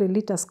 500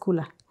 liters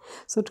cooler.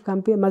 So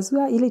tukampia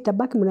maziwa ile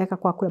itabaki mnaweka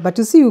kwa cooler. But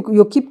you see,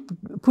 you keep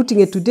putting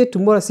it today,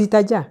 tomorrow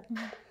sitaja.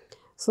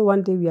 So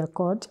one day we are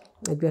called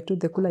and we are told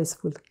the cooler is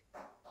full.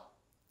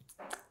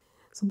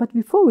 So, but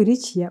before we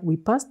reach here, we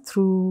passed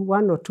through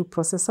 1 or 2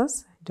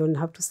 processors. I don't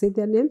have to say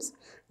their names.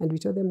 And we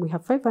told them we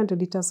have 500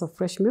 liters of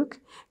fresh milk.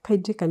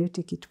 Can you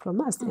take it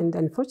from us? And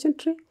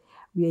unfortunately,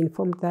 we are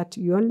informed that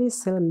you only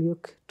sell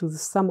milk to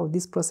some of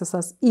these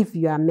processors if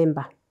you are a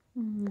member,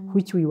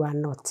 which we were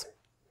not,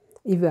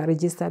 if you are a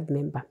registered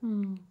member.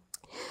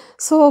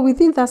 So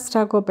within that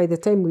struggle, by the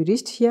time we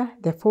reached here,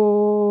 the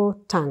 4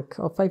 tank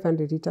of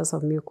 500 liters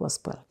of milk was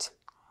spoiled.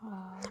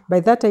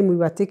 By that time, we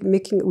were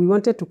we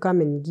wanted to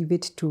come and give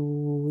it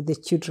to the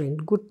children.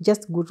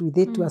 Just go with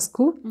it to a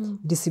school,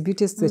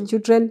 distribute it to the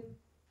children.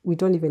 We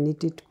don't even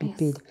need it to be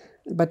paid.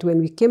 But when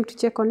we came to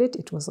check on it,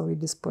 it was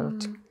already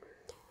spoiled.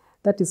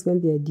 That is when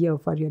the idea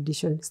of value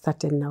addition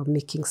started now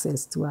making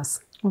sense to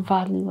us.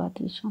 Value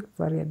addition.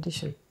 Value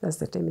addition. That's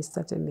the time it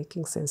started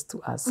making sense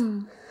to us.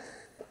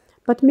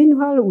 But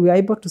meanwhile, we were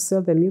able to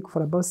sell the milk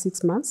for about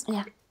 6 months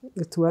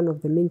to one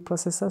of the main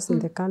processors in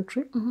the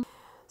country.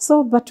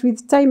 So, but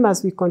with time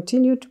as we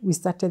continued, we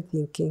started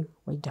thinking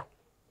wider.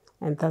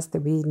 And that's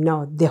the way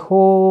now,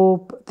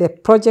 the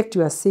project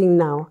you are seeing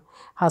now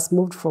has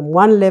moved from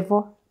one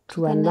level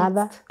to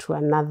another, to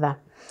another.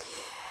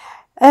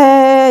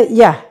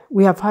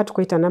 We have had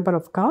quite a number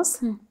of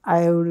cows.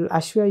 I will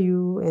assure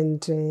you,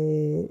 and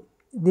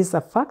this is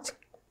a fact,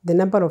 the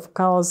number of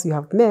cows you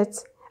have met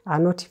are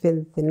not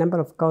even the number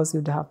of cows you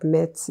would have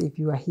met if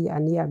you were here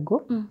a year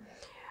ago.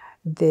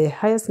 The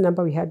highest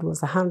number we had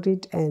was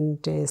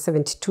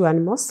 172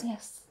 animals,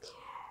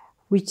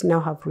 which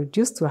now have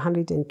reduced to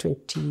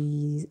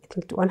 120, I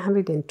think to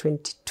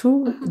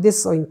 122. This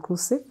is all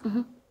inclusive.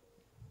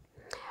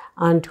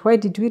 And why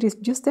did we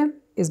reduce them?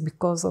 Is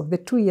because of the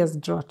 2 years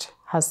drought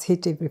has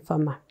hit every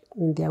farmer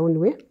in their own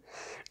way.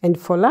 And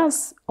for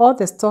us, all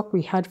the stock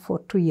we had for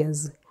 2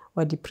 years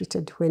were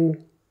depleted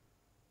when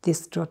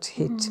this drought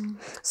hit.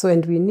 So,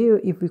 and we knew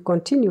if we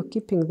continue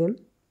keeping them,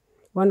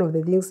 one of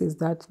the things is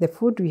that the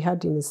food we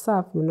had in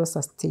reserve will not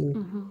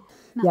sustain.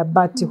 Yeah,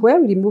 but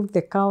when we removed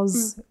the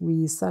cows,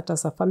 we sat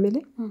as a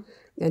family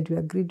and we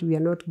agreed we are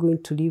not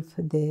going to leave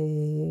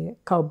the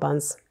cow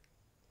barns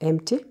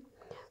empty.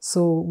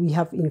 So we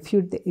have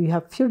filled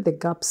the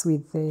gaps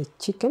with the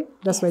chicken.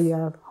 That's why you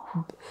have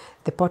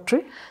the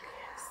poultry.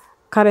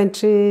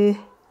 Currently,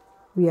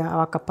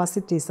 our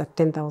capacity is at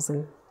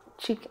 10,000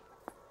 chicken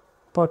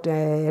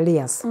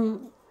layers.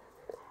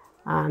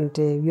 And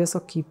we also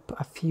keep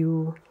a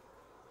few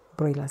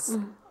broilers,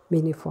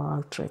 mainly for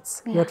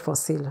outlets, not for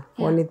sale.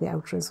 Only the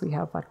outlets we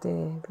have at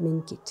the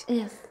main gate.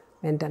 Yes.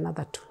 And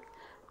another 2.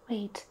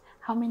 Wait,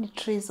 how many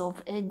trays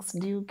of eggs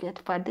do you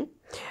get per day?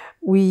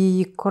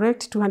 We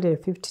collect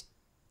 250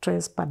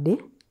 trays per day.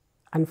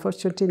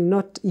 Unfortunately,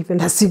 not even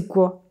a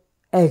single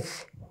egg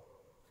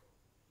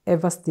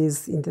ever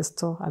stays in the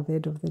store at the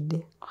end of the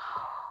day.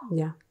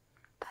 Yeah.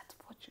 That's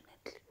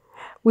fortunately.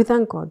 We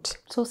thank God.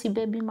 So si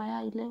baby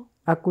mayai leo?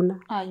 Hakuna.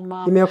 Ai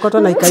mama.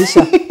 Imeokotwa na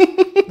ikaisha.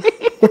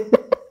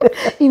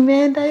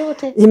 Imeenda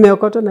yote.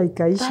 Imeokotwa na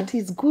ikaisha. That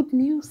is good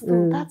news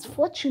though. That's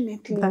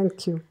fortunately.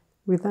 Thank you.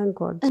 We thank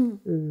God.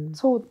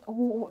 So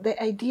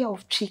the idea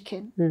of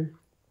chicken,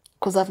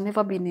 because I've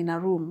never been in a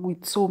room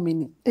with so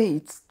many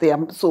eggs. There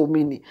are so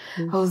many.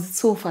 I was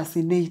so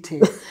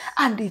fascinated.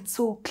 And it's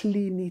so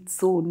clean, it's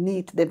so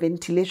neat. The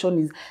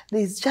ventilation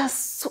there's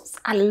just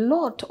a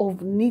lot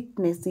of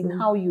neatness in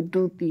how you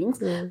do things.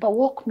 But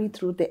walk me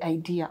through the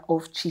idea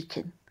of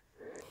chicken.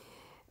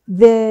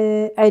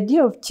 The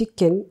idea of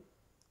chicken,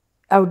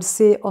 I would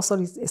say,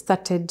 also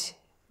started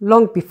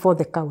long before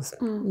the cows,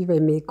 if I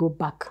may go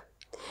back.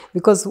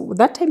 Because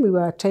that time we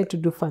were trying to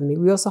do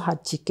farming, we also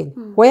had chicken.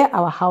 Where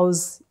our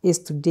house is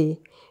today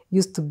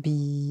used to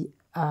be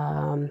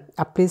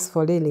a place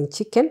for laying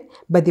chicken,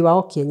 but they were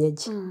all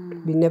kienyeji.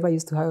 We never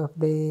used to have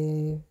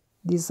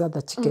these other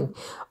chicken.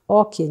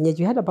 All kienyeji.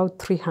 We had about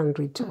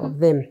 300 of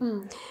them.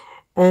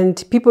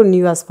 And people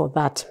knew us for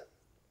that.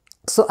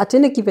 So at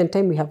any given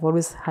time, we have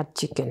always had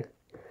chicken.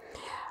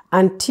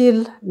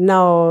 Until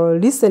now,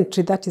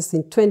 recently, that is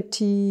in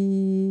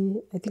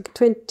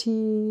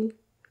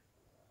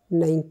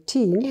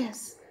 2019,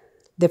 Yes.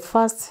 the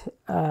first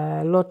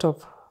lot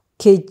of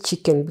cage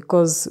chicken,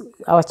 because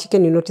our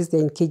chicken, you notice they're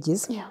in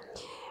cages,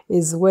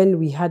 is when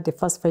we had the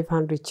first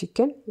 500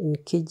 chicken in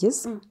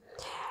cages,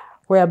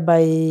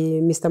 whereby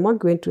Mr.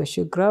 Ngugi went to a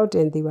showground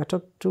and they were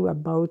talked to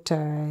about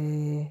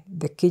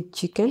the cage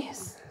chicken.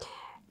 Yes.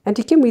 And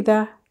he came with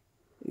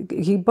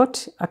he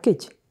bought a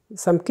cage,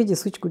 some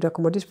cages which could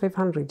accommodate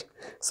 500.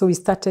 So we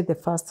started the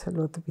first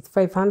lot with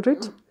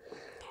 500.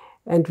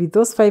 And with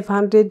those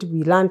 500,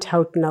 we learned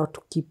how now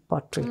to keep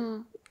poultry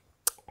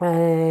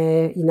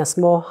in a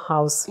small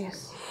house.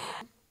 Yes.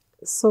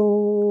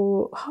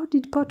 So how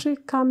did poultry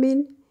come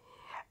in?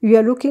 We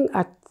are looking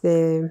at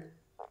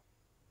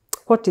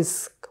what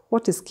is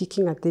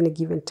kicking at any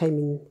given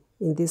time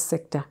in this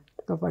sector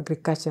of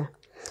agriculture,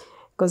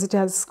 because it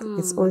has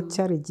its own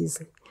challenges.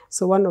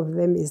 So one of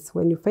them is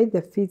when you find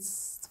the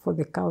feeds for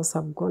the cows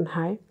have gone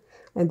high,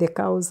 and the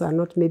cows are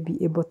not maybe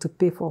able to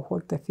pay for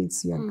what the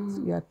feeds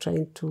you are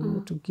trying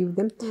to give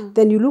them,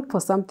 then you look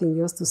for something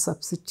else to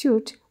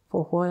substitute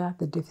for where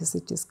the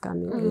deficit is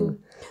coming in.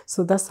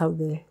 So that's how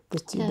the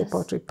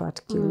poultry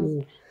part came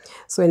in.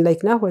 So and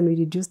like now when we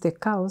reduce the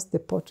cows, the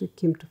poultry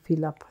came to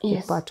fill up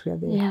the part where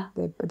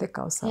the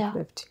cows have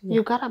left. Yeah.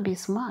 You gotta be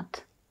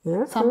smart.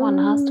 Yeah. Someone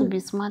has to be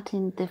smart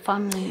in the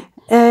farming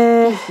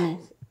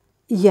business.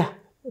 Yeah.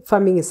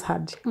 Farming is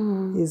hard.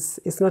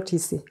 It's not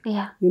easy.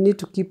 Yeah. You need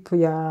to keep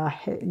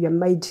your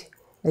mind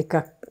like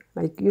a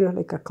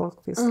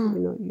clock face.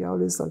 You're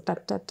always on ta.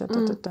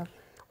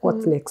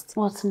 What's next?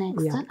 What's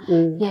next? Yeah.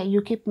 Yeah,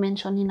 you keep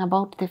mentioning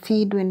about the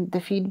feed when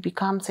the feed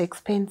becomes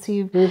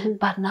expensive.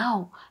 But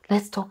now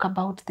let's talk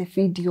about the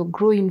feed you're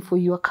growing for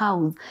your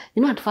cows.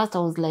 At first I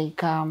was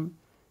like,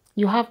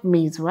 you have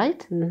maize,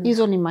 right?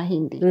 Hizo ni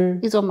mahindi.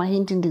 Hizo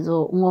mahindi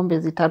ndizo ng'ombe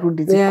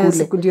zitarudi zikule.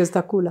 Yes, ndio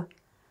zitakula.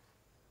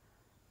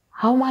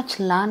 How much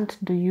land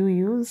do you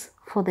use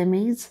for the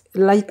maize?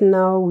 Right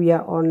now we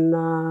are on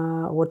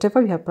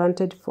whatever we have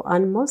planted for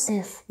animals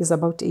is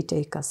about 8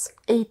 acres.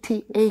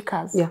 80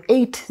 acres? Yeah.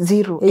 80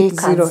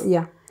 acres?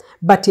 Yeah.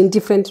 But in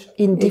different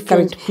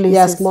places.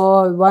 Yeah,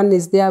 small one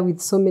is there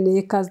with so many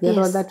acres, the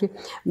other that way.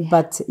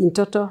 But in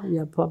total, we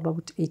have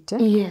about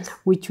 80,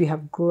 which we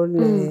have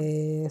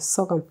grown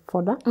sorghum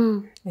fodder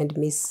and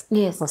maize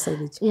for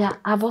silage. Yeah,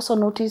 I've also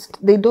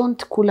noticed they don't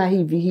kula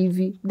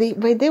hivi. They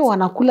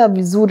wanakula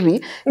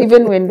vizuri,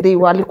 even when they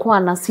walikuwa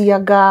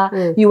nasiaga.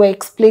 You were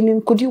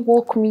explaining, could you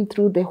walk me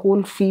through the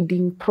whole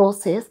feeding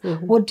process?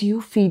 What do you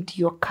feed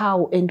your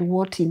cow and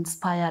what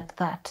inspired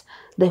that?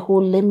 The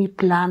whole let me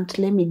plant,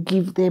 let me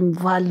give them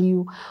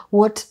value.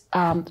 What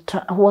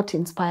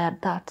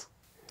inspired that?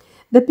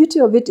 The beauty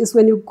of it is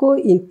when you go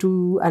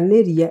into an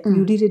area,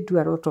 you really do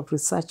a lot of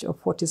research of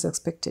what is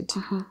expected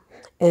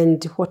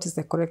and what is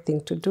the correct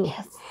thing to do.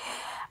 Yes.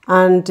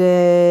 And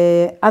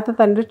other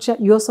than literature,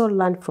 you also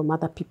learn from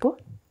other people.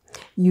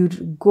 You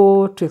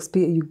go to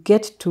experience, you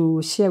get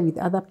to share with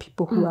other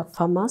people who are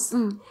farmers.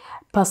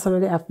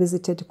 Personally, I've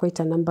visited quite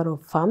a number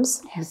of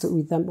farms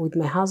with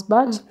my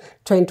husband,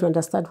 trying to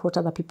understand what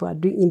other people are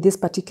doing in this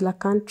particular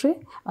country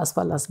as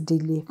far as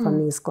daily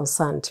farming is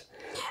concerned.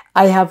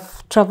 I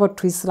have traveled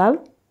to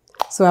Israel,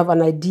 so I have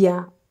an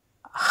idea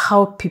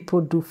how people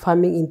do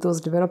farming in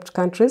those developed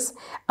countries.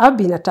 I've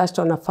been attached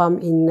on a farm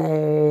in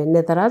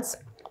Netherlands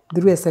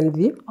through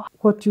SNV.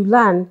 What you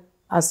learn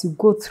as you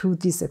go through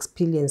these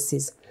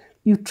experiences,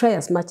 you try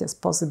as much as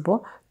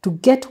possible to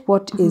get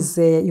what is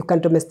you can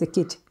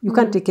domesticate. You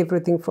can't take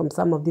everything from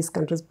some of these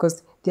countries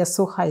because they are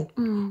so high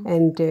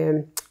and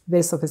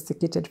very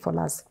sophisticated for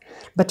us.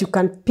 But you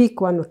can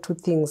pick one or two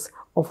things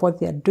of what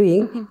they are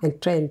doing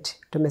and try and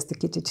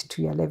domesticate it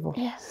to your level.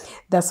 Yes.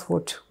 That's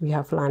what we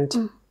have learned.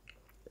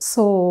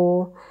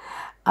 So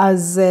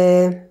as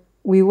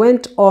we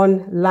went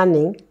on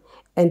learning,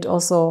 and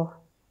also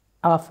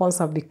our phones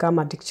have become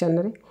a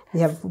dictionary, they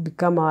have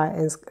become our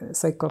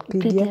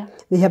encyclopedia,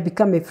 they have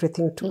become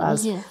everything to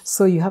us. Yes.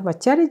 So you have a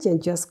challenge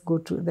and just go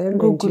to them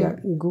Google.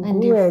 and Google,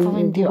 And you and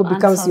find Google your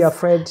becomes answers. your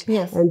friend.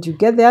 Yes. And you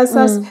get the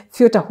answers,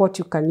 filter what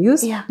you can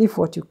use, Yeah. leave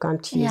what you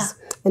can't use. Yeah.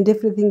 And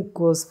everything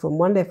goes from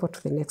one level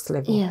to the next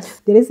level.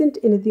 Yes. There isn't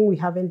anything we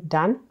haven't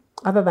done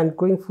other than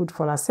growing food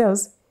for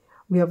ourselves.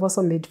 We have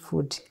also made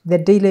food, the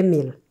daily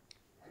meal.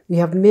 We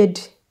have made,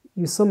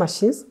 you saw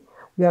machines,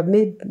 we have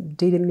made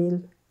daily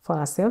meal for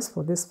ourselves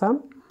for this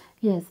farm.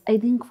 Yes, I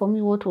think for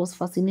me what was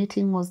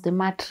fascinating was the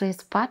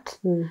mattress part.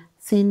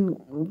 Seeing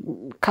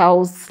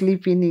cows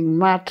sleeping in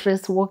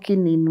mattress,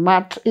 walking in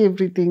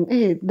everything.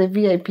 The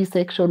VIP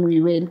section we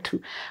went to,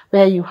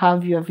 where you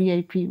have your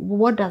VIP.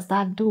 What does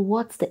that do?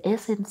 What's the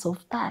essence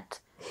of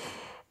that?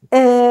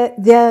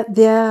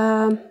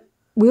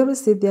 We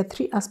always say there are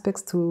three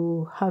aspects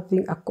to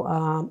having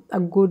a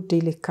good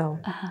daily cow.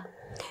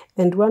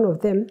 And one of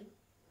them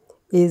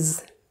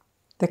is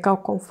the cow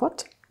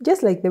comfort.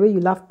 Just like the way you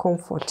love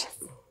comfort,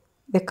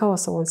 the cow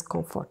also wants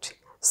comfort.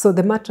 So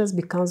the mattress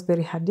becomes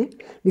very hardy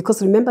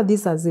because remember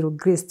these are zero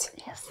graced.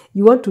 Yes.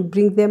 You want to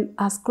bring them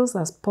as close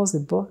as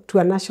possible to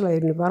a natural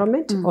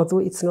environment, although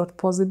it's not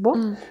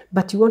possible,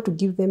 but you want to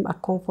give them a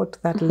comfort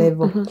to that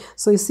level.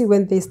 So you see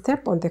when they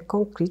step on the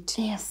concrete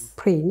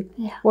plane,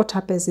 what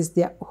happens is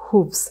their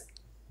hooves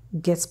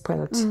get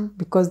spoiled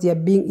because they are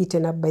being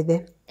eaten up by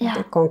the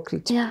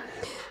concrete.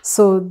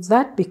 So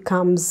that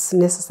becomes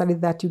necessary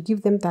that you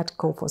give them that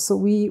comfort. So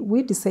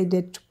we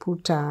decided to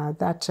put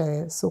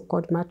that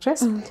so-called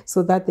mattress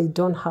so that they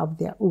don't have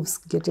their hooves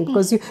getting,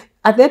 because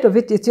at the end of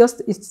it, it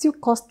still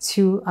costs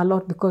you a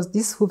lot because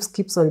these hooves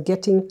keeps on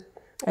getting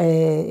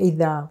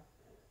either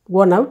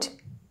worn out,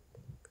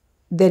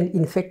 then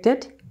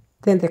infected,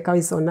 then the cow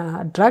is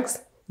on drugs.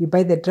 You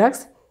buy the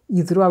drugs,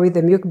 you throw away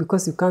the milk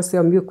because you can't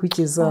sell milk which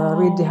is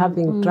already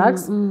having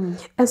drugs, and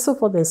so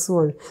forth and so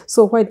on.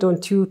 So why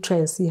don't you try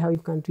and see how you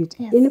can do it?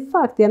 In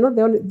fact, they are not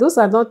the only, those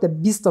are not the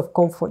beasts of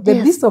comfort.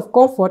 The beasts of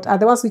comfort are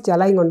the ones which are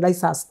lying on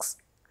rice husks.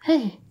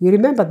 Hey. You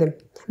remember them?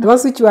 The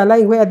ones which you are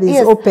lying where there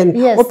is open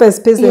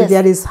space and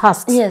there is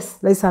husks,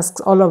 rice husks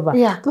all over.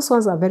 Those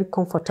ones are very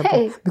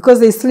comfortable because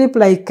they sleep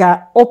like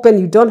open.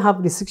 You don't have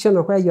restriction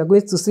on where you are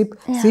going to sleep.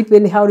 Sleep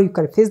anyhow. You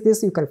can face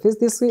this, you can face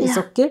this way. It's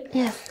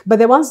okay. But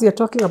the ones you're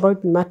talking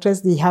about in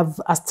mattress, they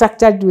have a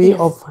structured way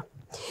of,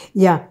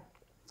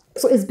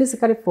 So it's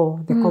basically for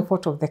the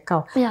comfort of the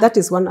cow. That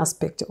is one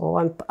aspect, or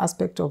one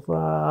aspect of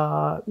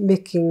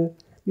making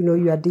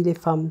your daily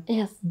farm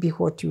be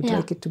what you'd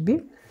like it to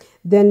be.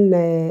 Then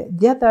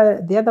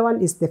the other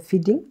one is the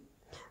feeding.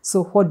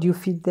 So what do you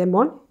feed them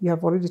on? You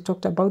have already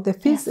talked about the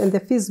feeds, and the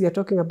feeds we are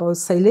talking about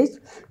silage.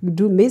 We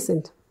do maize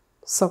and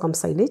sorghum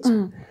silage.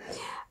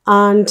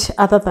 And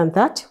other than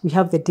that, we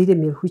have the daily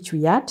meal which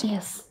we add.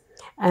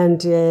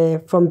 And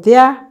from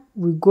there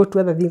we go to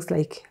other things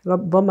like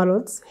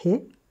bomalods.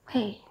 You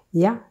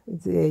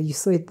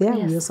saw it there.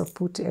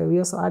 We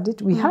also add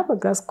it. We have a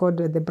grass called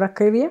the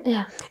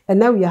bracharia, and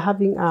now we are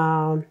having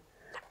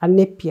a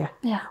napier,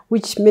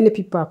 which many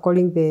people are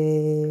calling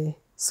the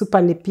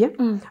super napier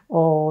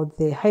or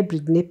the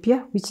hybrid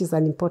napier, which is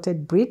an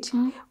imported breed.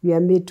 We are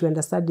made to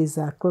understand is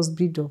a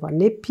crossbreed of a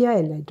napier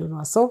and I don't know,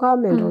 a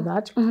sorghum and all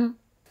that.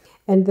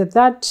 And the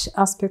third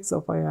aspects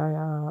of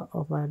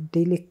a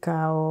daily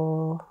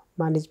cow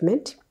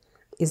management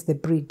is the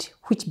breed.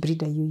 Which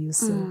breed are you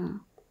using?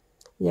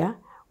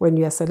 When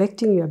you are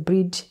selecting your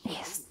breed,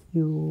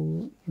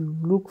 you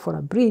look for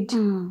a breed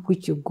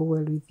which you go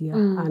well with your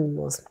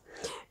animals.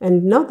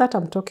 And now that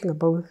I'm talking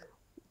about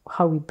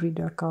how we breed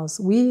our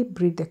cows, we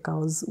breed the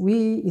cows,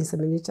 we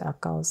inseminate our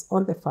cows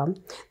on the farm.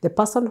 The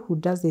person who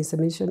does the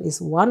insemination is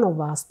one of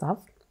our staff.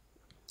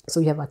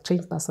 So we have a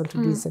trained person to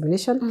do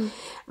insemination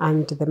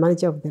and the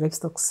manager of the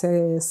livestock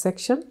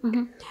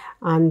section.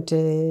 And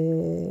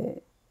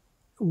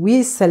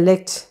we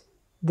select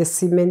the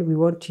semen we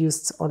want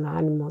used on our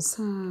animals.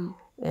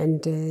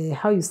 And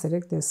how you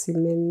select the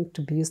semen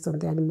to be used on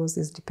the animals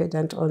is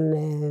dependent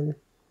on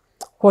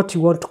what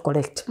you want to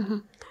collect.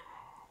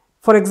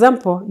 For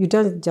example, you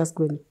don't just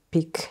go and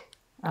pick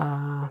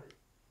a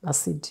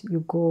seed.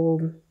 You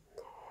go,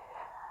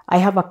 I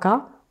have a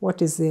cow.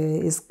 What is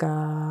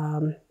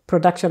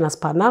production as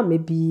per now?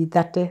 Maybe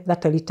 30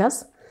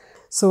 liters.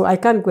 So I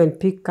can't go and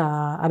pick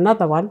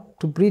another one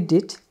to breed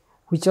it,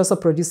 which also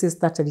produces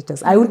 30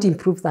 liters. I won't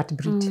improve that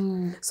breed.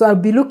 So I'll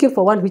be looking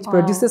for one which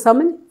produces how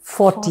many?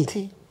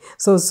 40.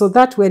 So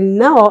that when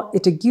now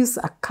it gives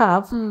a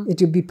calf,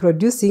 it will be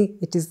producing,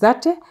 it is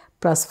 30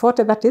 plus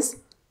 40, that is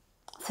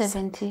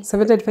 70.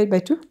 75 by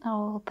 2?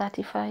 Oh,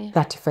 35.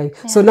 35.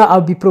 Yeah. So now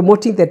I'll be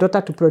promoting the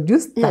daughter to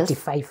produce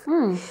 35.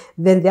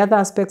 Then the other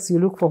aspects you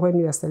look for when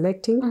you are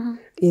selecting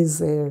is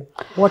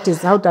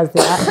how does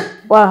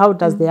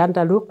the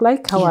under look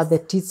like? How are the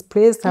teeth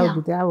placed?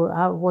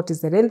 What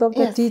is the length of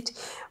the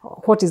teeth?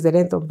 What is the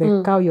length of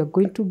the cow you're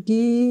going to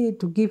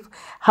give?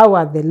 How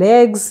are the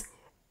legs?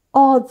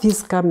 All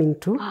these come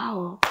into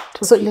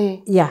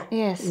play. Yeah.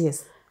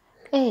 Yes.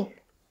 Hey.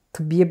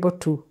 To be able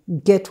to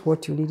get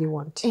what you really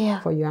want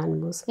for your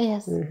animals.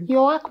 Yes.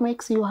 Your work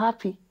makes you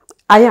happy.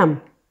 I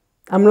am.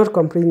 I'm not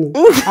complaining.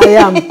 I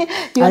am.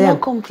 You're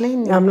not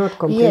complaining. I'm not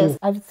complaining. Yes.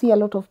 I see a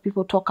lot of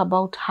people talk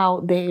about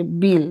how the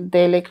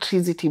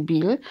electricity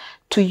bill,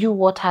 to you,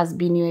 what has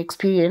been your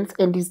experience,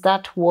 and is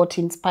that what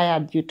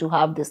inspired you to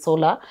have the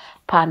solar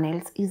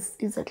panels? Is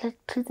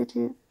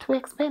electricity too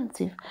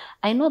expensive?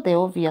 I know the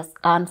obvious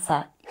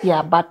answer,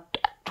 but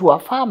to a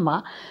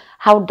farmer,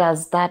 how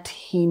does that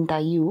hinder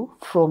you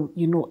from,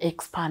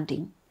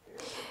 expanding?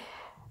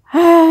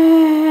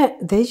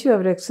 The issue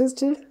of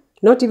electricity,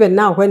 not even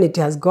now when it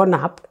has gone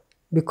up,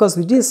 because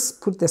we didn't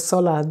put the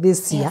solar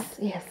this year.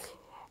 Yes.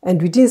 And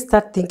we didn't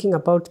start thinking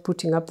about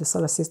putting up the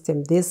solar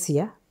system this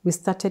year. We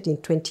started in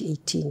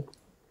 2018.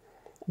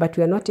 But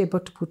we are not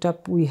able to put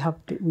up, we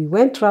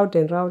went round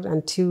and round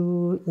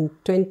until in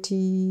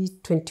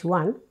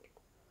 2021.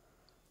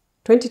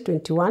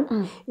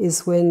 2021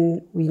 is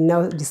when we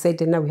now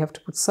decided we have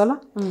to put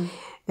solar.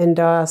 And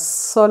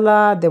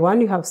solar, the one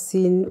you have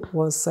seen,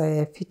 was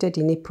fitted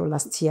in April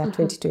last year,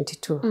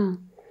 2022.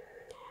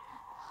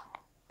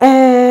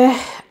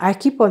 I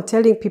keep on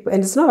telling people,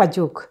 and it's not a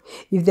joke,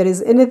 if there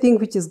is anything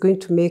which is going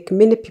to make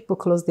many people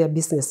close their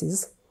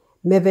businesses,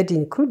 Meved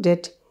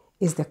included,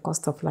 is the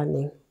cost of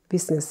running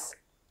business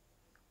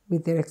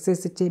with the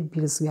electricity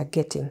bills we are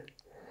getting.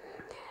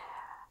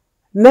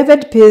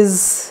 Meved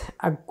pays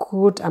a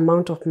good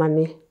amount of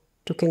money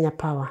to Kenya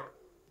Power.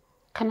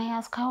 Can I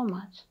ask how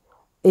much?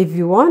 If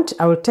you want,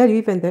 I will tell you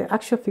even the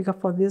actual figure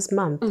for this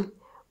month.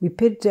 We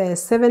paid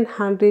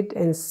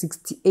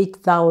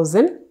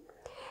 768,000,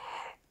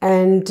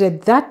 and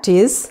that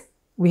is,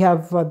 we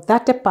have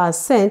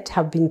 30%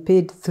 have been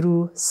paid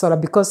through solar,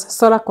 because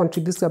solar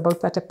contributes to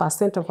about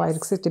 30% of our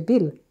electricity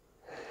bill.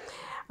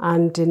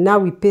 And now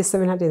we pay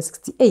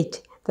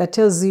 768. That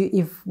tells you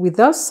if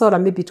without solar,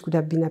 maybe it could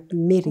have been 1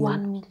 million.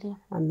 1 million.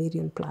 1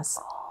 million plus.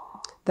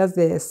 That's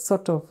the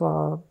sort of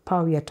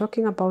power we are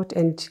talking about.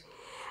 And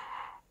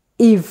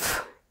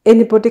if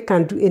anybody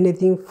can do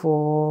anything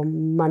for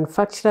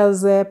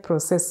manufacturers,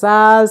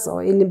 processors,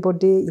 or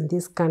anybody in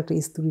this country,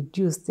 is to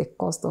reduce the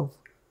cost of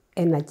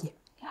energy.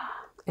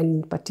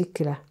 And in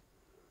particular,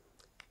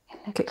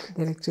 the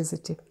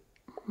electricity.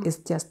 It's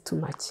just too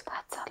much.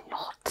 That's a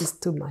lot. It's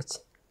too much.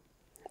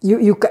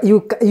 You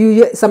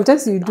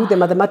sometimes you do the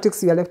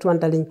mathematics, you are left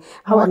wondering,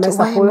 how am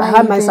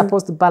I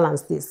supposed to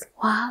balance this?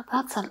 Wow,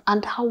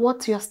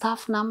 what's your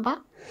staff number?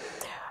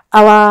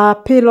 Our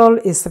payroll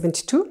is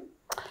 72.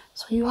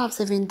 So you have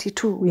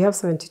 72. We have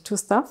 72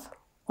 staff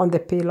on the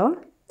payroll,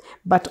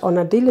 but on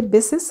a daily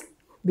basis,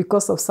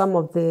 because of some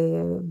of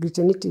the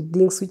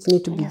things which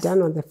need to be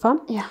done on the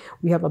farm,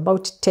 we have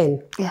about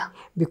 10.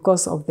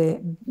 Because of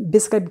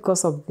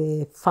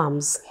the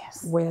farms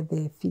where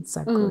the feeds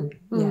are grown.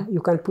 You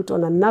can put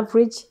on an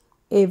average,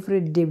 every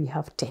day we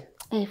have 10.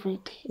 Every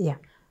day? Yeah,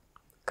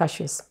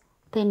 cashews.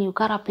 Then you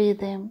gotta pay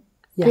them,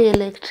 pay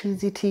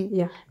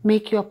electricity,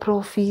 make your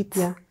profits.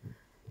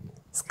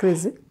 It's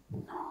crazy.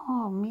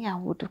 No, me, I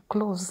would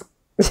close.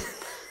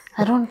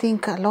 I don't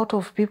think a lot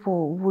of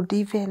people would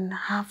even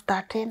have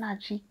that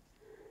energy.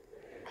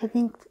 I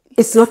think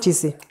it's not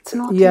easy. It's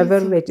not You are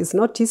very right. It's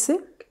not easy.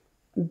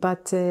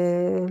 But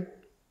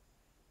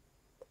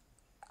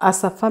as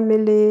a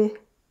family,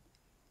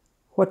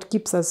 what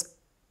keeps us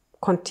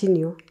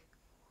continue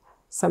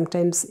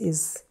sometimes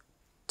is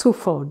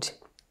twofold.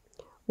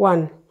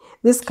 One,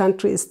 this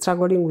country is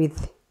struggling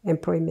with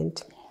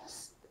employment.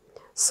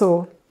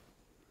 So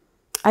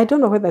I don't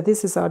know whether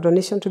this is our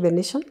donation to the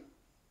nation.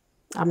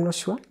 I'm not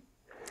sure.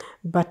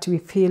 But we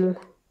feel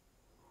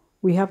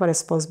we have a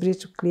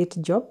responsibility to create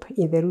a job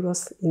in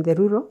the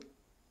rural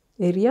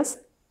areas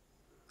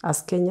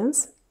as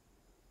Kenyans,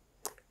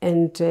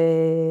 and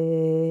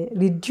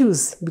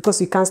reduce, because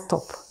we can't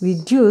stop,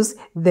 reduce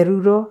the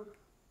rural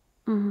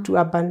to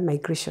urban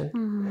migration.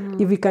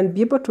 If we can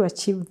be able to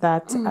achieve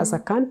that as a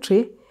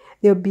country,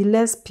 there will be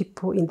less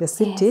people in the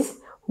city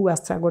who are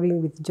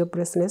struggling with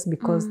joblessness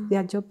because there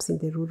are jobs in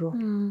the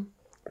rural.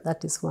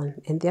 That is one.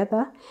 And the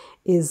other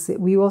is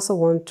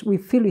we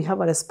feel we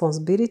have a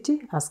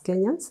responsibility as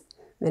Kenyans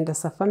and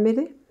as a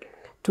family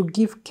to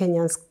give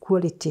Kenyans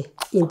quality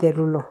in the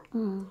rural.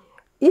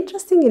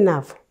 Interesting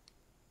enough,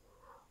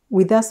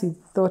 with us we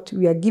thought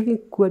we are giving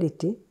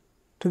quality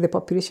to the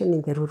population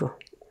in the rural.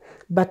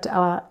 But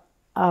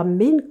our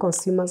main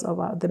consumers of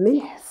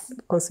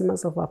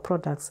consumers of our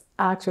products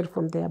are actually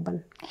from the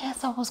urban.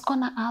 Yes, I was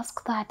gonna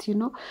ask that, you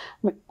know,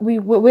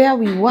 where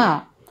we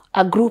were,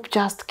 a group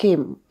just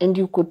came and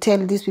you could tell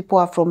these people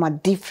are from a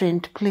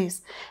different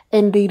place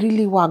and they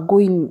really were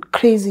going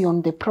crazy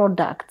on the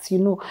products, you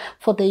know,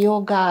 for the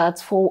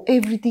yogurts, for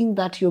everything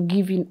that you're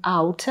giving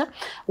out.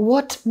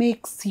 What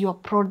makes your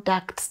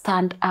product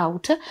stand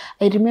out?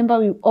 I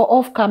remember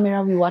off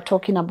camera we were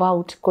talking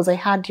about, because I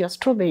had your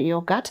strawberry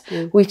yogurt,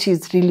 which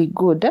is really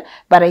good,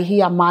 but I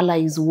hear mala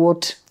is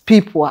what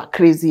people are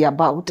crazy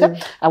about.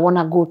 I want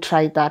to go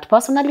try that.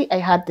 Personally, I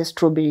had the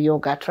strawberry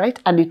yogurt, right?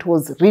 And it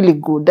was really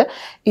good.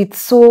 It's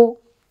so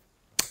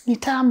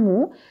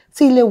nitamu,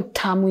 si ile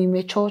utamu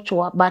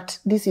imechochwa, but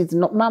this is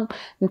not, ma'am,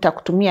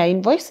 nitakutumia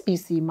invoice,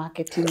 easy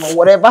marketing or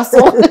whatever, so,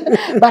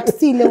 but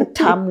si ile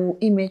utamu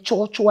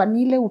imechochwa,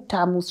 ni ile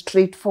utamu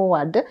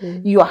straightforward,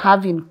 you are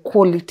having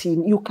quality,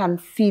 you can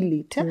feel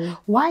it.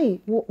 Why?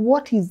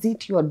 What is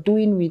it you are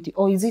doing with it?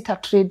 Or is it a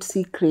trade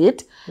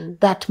secret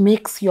that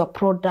makes your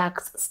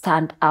products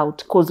stand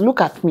out? Because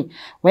look at me,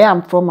 where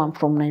I'm from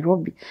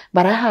Nairobi,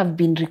 but I have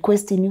been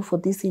requesting you for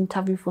this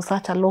interview for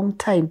such a long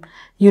time,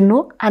 you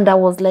know, and I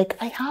was like,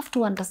 I have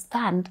to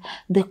understand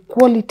the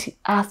quality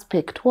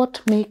aspect.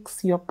 What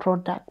makes your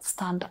product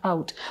stand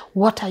out?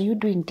 What are you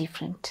doing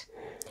different?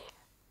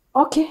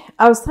 Okay,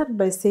 I'll start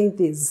by saying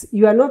this.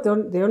 You are not the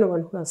only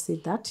one who has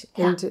said that.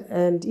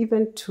 And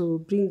even to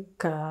bring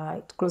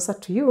it closer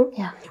to you,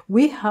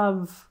 we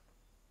have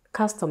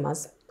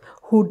customers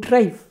who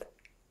drive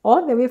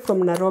all the way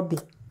from Nairobi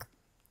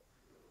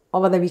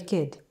over the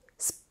weekend,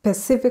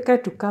 specifically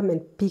to come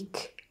and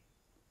pick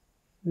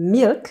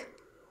milk,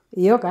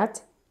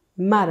 yogurt,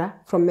 Mara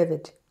from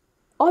Meved,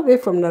 all the way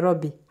from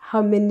Nairobi.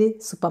 How many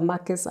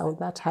supermarkets are on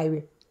that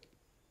highway?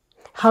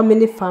 How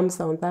many farms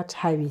are on that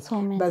highway?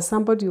 So many. But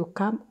somebody will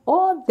come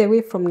all the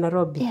way from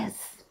Nairobi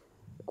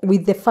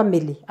with the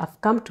family. I've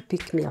come to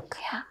pick milk.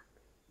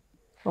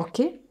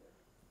 Okay?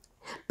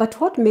 But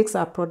what makes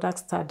our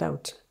products stand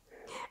out?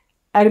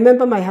 I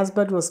remember my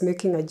husband was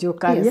making a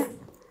joke earlier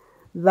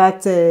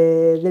that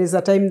there is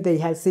a time they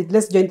had said,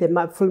 let's join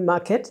the full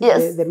market,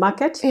 the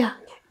market,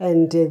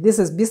 and this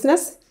is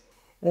business.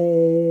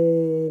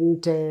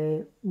 And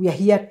we are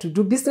here to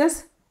do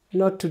business,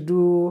 not to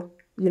do,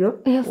 you know,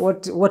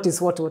 what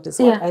is what.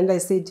 And I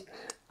said,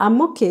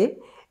 I'm okay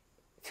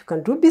if you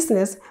can do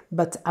business,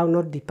 but I'll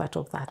not be part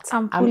of that.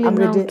 I'm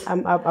ready.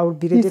 I will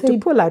be ready to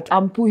pull out.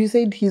 He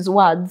said his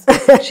words.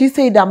 She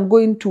said, I'm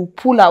going to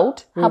pull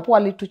out. Hapo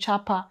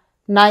alituchapa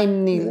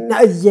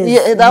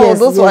 9-0.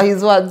 Those were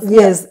his words.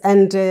 Yes,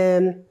 and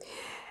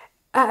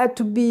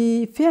to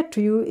be fair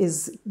to you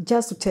is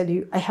just to tell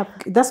you,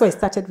 that's why I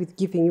started with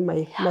giving you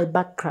my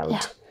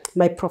background,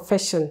 my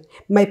profession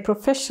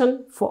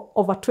for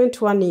over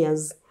 21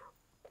 years,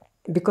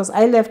 because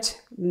I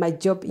left my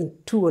job in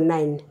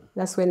 2009.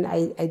 That's when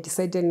I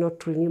decided not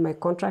to renew my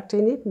contract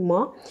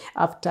anymore.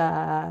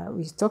 After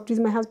we talked with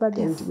my husband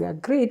and we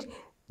agreed,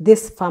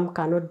 this farm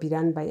cannot be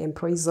run by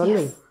employees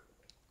only.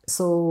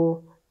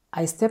 So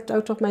I stepped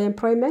out of my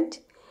employment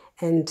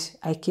and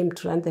I came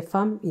to run the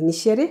farm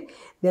initially.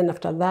 Then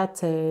after that,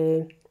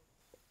 2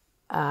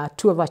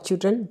 of our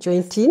children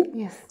joined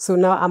in. So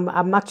now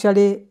I'm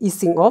actually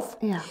easing off.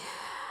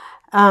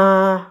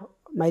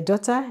 My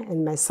daughter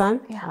and my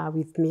son are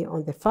with me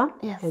on the farm,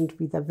 and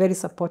with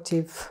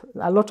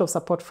a lot of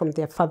support from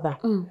their father,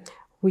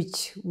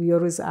 which we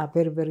always are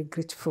very, very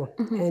grateful.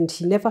 And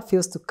he never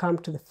fails to come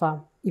to the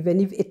farm,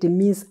 even if it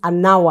means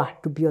an hour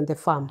to be on the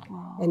farm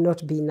and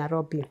not be in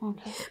Nairobi.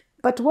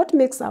 But what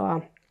makes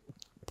our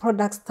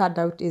products stand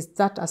out is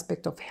that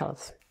aspect of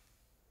health.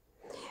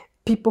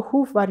 People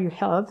who value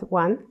health,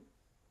 one,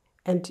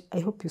 and I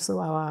hope you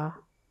saw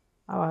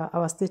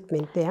our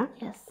statement there,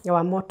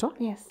 our motto,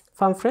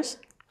 farm fresh,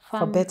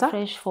 for better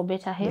health,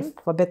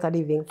 for better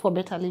living. For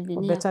better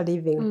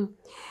living.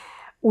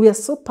 We are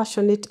so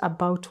passionate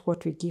about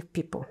what we give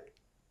people.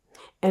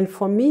 And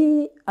for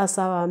me, as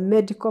a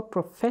medical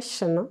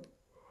professional,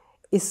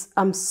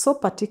 I'm so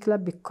particular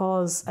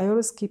because I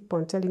always keep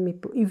on telling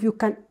people, if you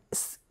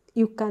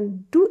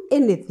can do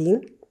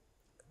anything,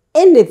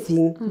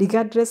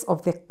 regardless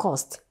of the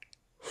cost,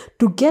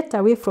 to get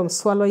away from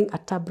swallowing a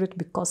tablet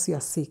because you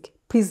are sick,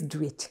 please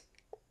do it.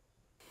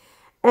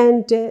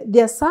 And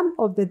there are some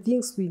of the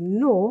things we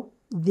know,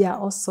 they are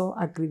also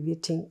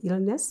aggravating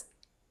illness.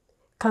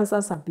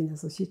 Cancers have been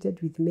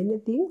associated with many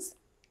things,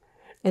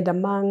 and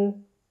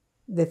among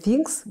the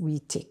things we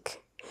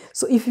take.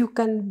 So if you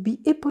can be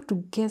able to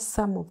get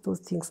some of those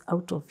things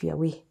out of your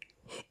way,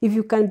 if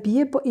you can be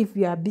able, if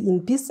you are in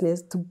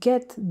business, to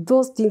get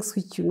those things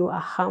which you know are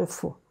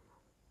harmful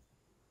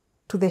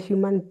to the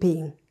human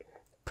being,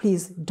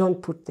 please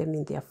don't put them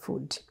in their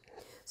food.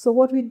 So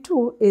what we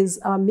do is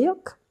our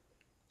milk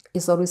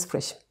is always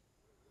fresh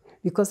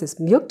because it's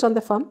milked on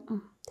the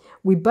farm.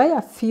 We buy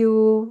a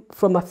few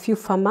from a few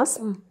farmers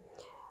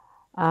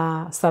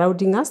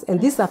surrounding us, and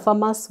these are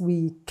farmers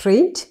we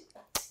trained.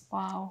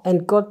 Wow.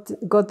 And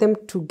got them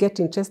to get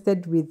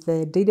interested with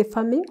dairy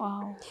farming.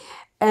 Wow.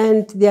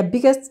 And their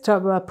biggest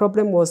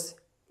problem was,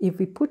 if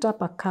we put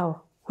up a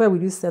cow, where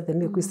will you sell the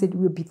milk? We said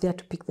we'll be there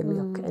to pick the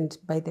milk and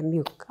buy the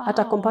milk at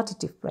a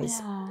competitive price.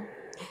 Yeah.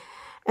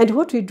 And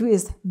what we do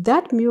is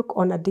that milk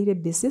on a daily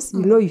basis,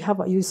 you know, you have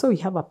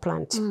a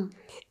plant.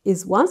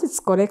 Is once it's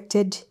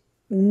collected,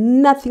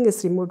 nothing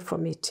is removed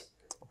from it.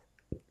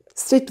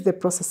 Straight to the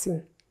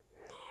processing.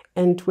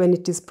 And when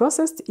it is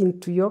processed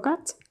into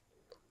yogurt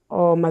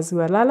or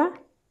maziwa lala,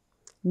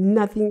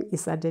 nothing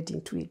is added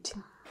into it.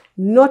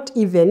 Not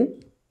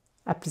even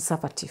a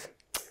preservative.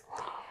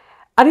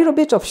 A little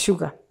bit of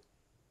sugar.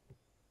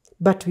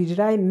 But we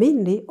rely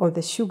mainly on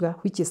the sugar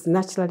which is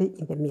naturally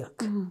in the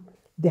milk.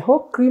 The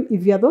whole cream,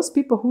 if you are those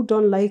people who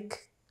don't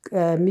like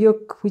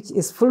milk which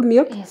is full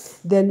milk,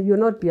 then you'll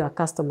not be our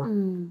customer.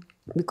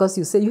 Because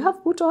you say, you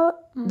have put all,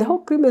 the whole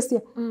cream is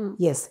here.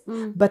 Yes.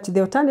 But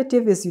the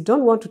alternative is you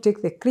don't want to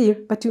take the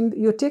cream, but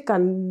you take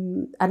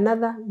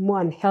another more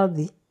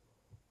unhealthy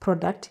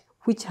product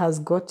which has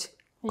got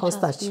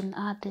cornstarch.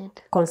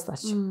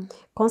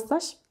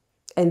 Cornstarch,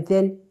 and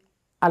then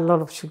a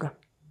lot of sugar.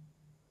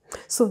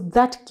 So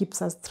that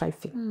keeps us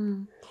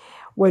thriving.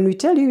 When we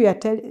tell you we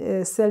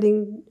are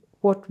selling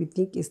what we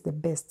think is the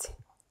best,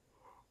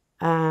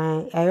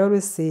 I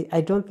always say,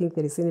 I don't think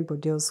there is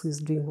anybody else who is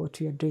doing what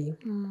we are doing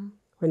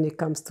when it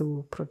comes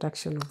to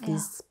production of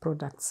these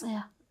products.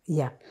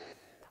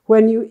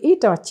 When you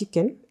eat our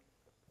chicken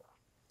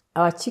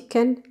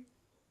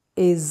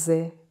is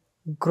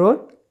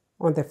grown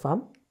on the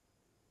farm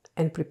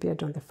and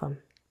prepared on the farm.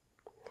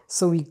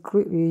 So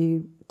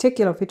we take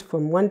care of it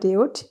from one day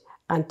old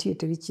until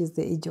it reaches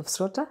the age of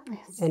slaughter,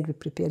 and we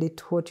prepare it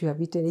what you have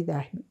eaten,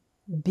 either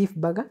beef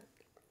burger.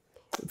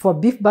 For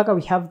beef burger,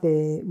 we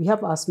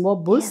have our small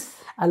bulls,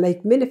 and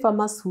like many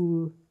farmers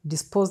who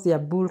dispose their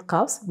bull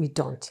calves, we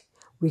don't.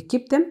 We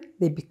keep them;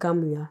 they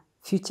become your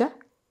future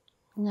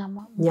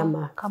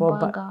nyama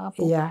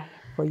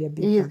for your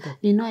beef burger.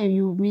 You know,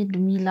 you made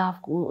me laugh.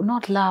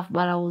 Not laugh,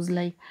 but I was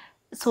like,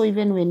 so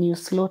even when you're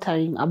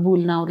slaughtering a bull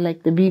now,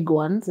 like the big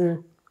ones,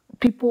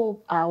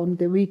 people are on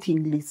the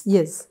waiting list.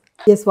 Yes,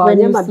 for our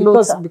nyama,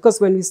 because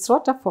when we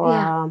slaughter for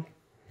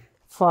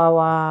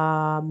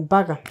our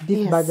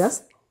beef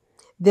burgers,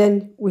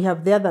 then we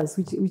have the others,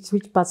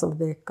 which parts of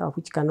the cow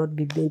which cannot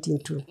be bent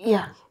into.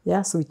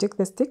 So we take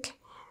the steak.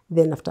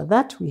 Then after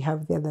that, we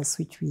have the others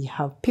which we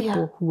have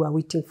people who are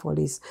waiting for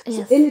this.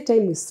 So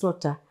anytime we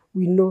slaughter,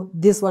 we know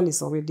this one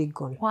is already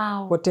gone.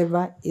 Wow.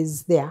 Whatever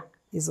is there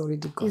is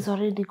already gone. Is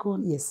already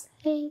gone. Yes.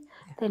 Hey,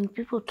 then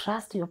people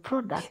trust your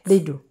product. They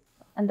do.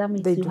 And that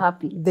makes you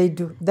happy. They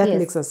do. That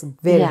makes us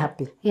very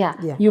happy.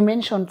 You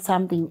mentioned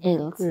something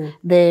else,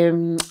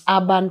 the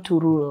urban to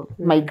rural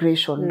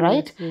migration,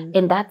 right?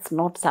 And that's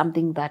not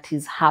something that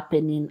is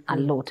happening a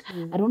lot.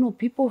 I don't know,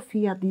 people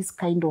fear these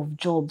kind of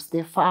jobs,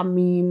 the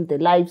farming, the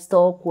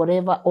livestock,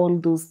 whatever, all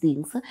those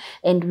things.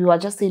 And we were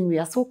just saying we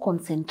are so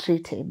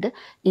concentrated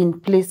in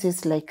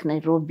places like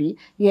Nairobi,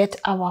 yet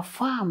our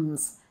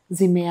farms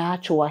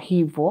zimeachwa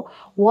hivo.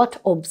 What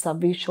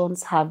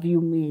observations have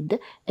you made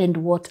and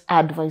what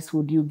advice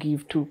would you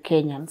give to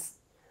Kenyans?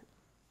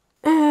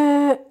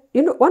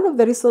 You know, one of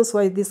the reasons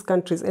why these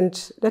countries,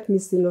 and let me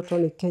say not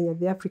only Kenya,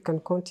 the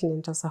African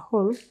continent as a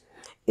whole,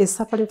 is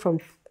suffering from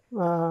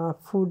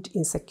food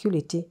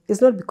insecurity, is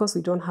not because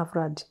we don't have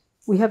RAD.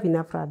 We have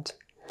enough RAD.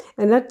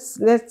 And let's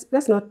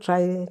not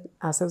try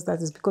ourselves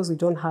that is because we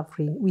don't have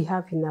rain. We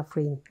have enough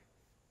rain.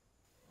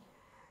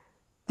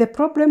 The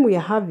problem we are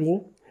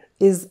having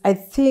is, I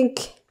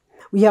think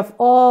we have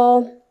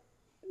all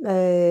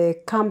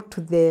come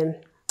to the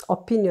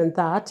opinion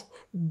that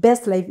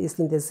best life is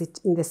in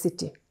the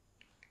city.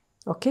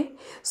 Okay?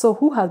 So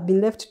who has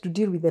been left to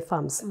deal with the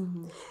farms?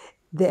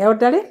 The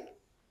elderly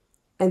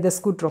and the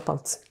school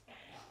dropouts,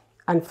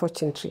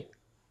 unfortunately.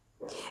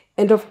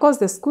 And of course,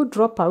 the school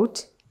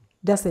dropout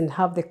doesn't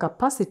have the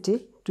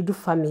capacity to do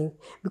farming,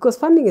 because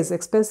farming is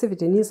expensive.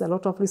 It needs a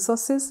lot of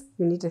resources.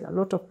 You need a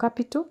lot of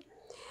capital.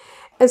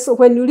 And so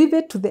when you leave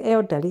it to the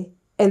elderly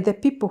and the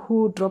people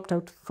who dropped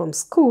out from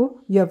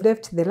school, you have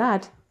left the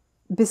lad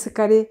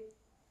basically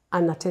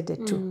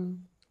unattended to.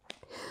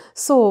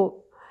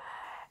 So,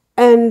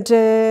 and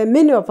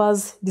many of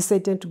us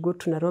decided to go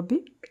to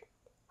Nairobi,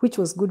 which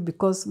was good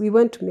because we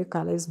went to make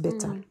our lives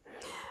better.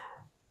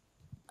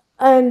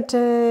 And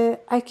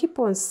I keep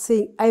on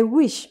saying, I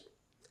wish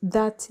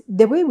that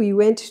the way we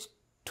went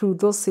to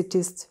those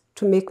cities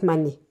to make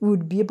money, we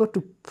would be able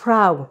to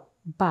plow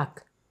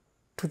back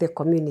to the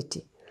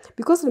community.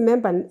 Because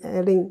remember,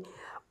 Lynn,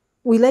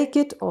 we like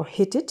it or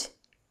hate it.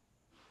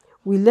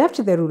 We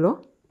left the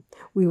rural.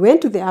 We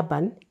went to the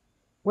urban.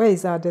 Where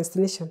is our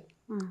destination?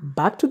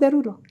 Back to the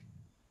rural.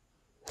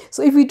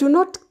 So if we do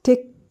not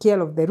take care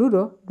of the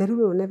rural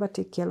will never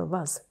take care of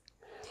us.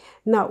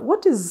 Now,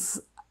 what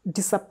is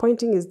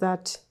disappointing is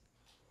that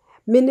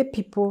many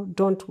people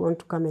don't want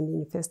to come and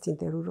invest in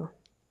the rural.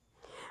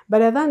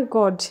 But I thank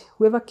God,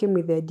 whoever came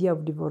with the idea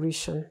of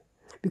devolution,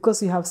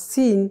 because we have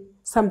seen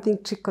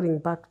something trickling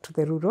back to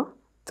the rural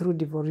through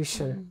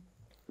devolution.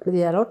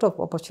 There are a lot of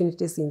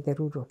opportunities in the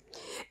rural.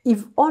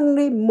 If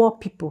only more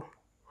people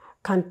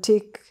can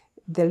take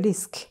the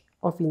risk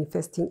of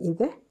investing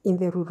in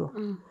the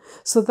rural.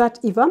 So that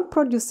if I'm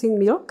producing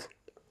milk,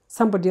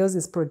 somebody else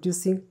is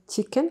producing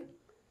chicken,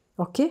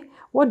 okay?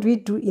 What do we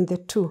do in the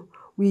two?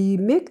 We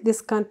make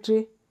this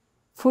country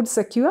food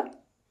secure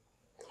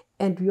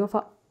and we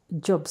offer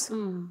jobs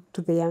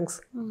to the young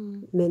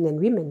men and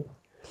women.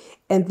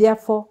 And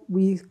therefore,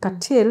 we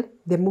curtail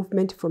the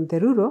movement from the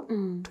rural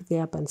to the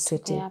urban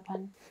setting.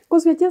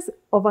 Because we're just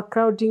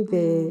overcrowding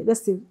the,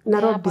 let's say,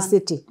 Nairobi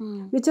city.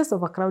 We're just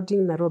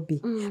overcrowding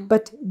Nairobi.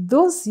 But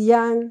those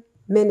young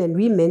men and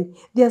women,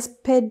 they are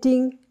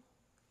spending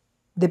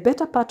the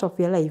better part of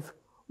their life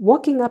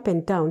walking up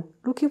and down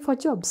looking for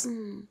jobs.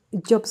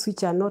 Jobs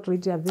which are not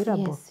really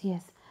available.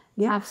 Yes.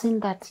 Yeah. I've seen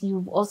that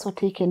you've also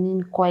taken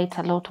in quite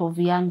a lot of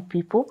young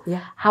people.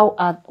 Yeah. How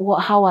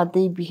are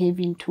they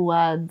behaving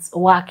towards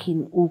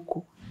working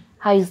huku?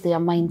 How is their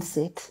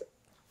mindset?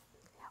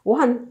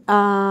 One,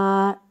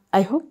 I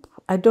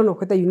don't know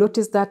whether you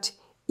noticed that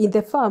in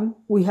the farm,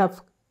 we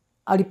have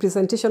a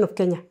representation of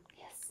Kenya.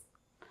 Yes.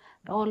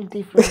 All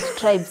different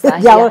tribes are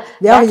here.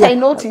 That I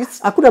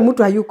noticed. Hakuna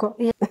mtu hayuko.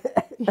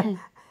 Yeah.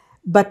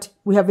 But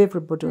we have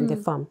everybody on the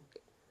farm.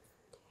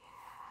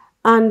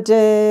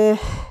 And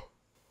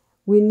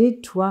we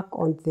need to work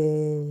on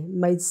the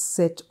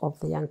mindset of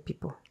the young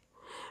people.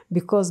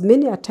 Because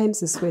many a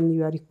times is when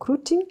you are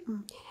recruiting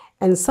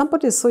and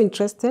somebody is so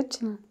interested,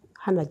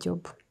 hana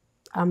job.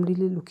 I'm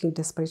really looking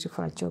desperately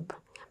for a job.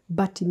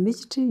 But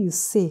immediately you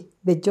say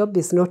the job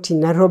is not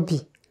in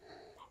Nairobi.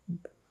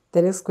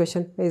 The next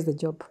question, where is the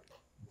job?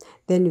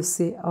 Then you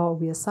say, oh,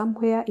 we are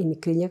somewhere in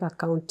Kirinyaga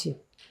County.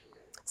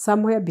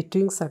 Somewhere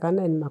between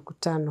Sagana and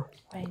Makutano.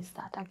 Where is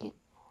that again?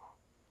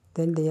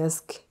 Then they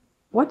ask,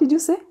 what did you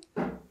say?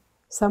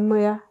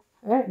 Somewhere.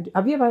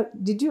 Have you ever,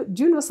 do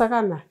you know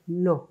Sagana?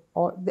 No.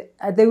 Or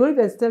they will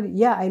even tell you,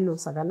 yeah, I know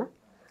Sagana.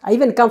 I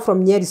even come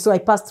from Nyeri, so I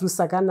passed through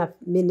Sagana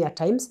many a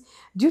times.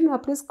 Do you know a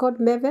place called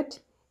Meved?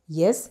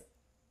 Yes.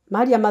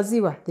 Mahali ya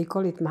Maziwa. They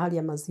call it Mahali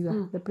ya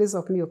Maziwa, the place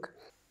of milk.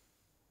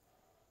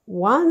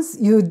 Once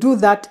you do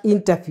that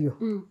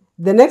interview,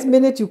 the next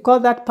minute you call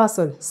that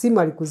person, simu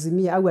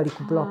alikuzimia au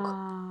alikublock.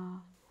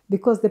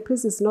 Because the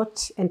place is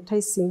not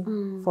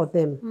enticing for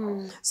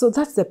them. So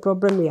that's the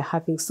problem we are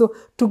having. So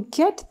to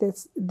get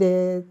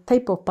the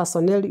type of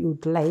personnel you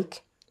would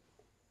like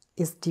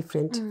is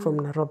different from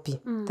Nairobi.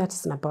 That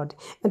is about it.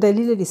 And I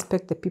really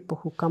respect the people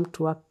who come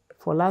to work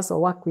for us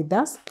or work with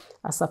us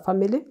as a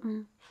family.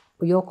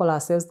 We all call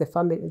ourselves the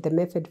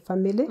Meved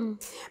family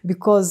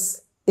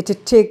because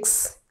it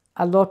takes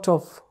a lot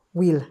of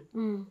will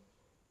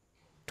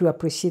to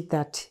appreciate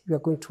that you are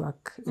going to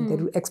work in the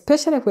room,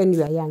 especially when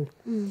you are young.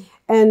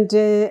 And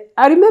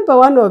I remember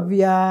one of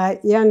your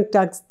young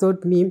tags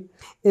told me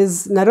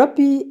is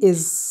Nairobi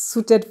is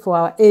suited for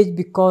our age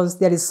because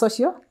there is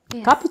social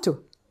capital.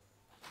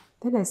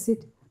 Then I said,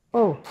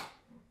 oh,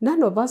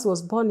 none of us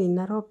was born in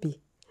Nairobi.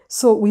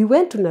 So we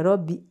went to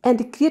Nairobi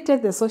and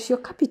created the social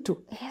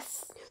capital.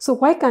 Yes. So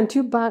why can't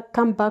you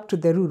come back to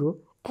the rural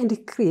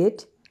and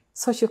create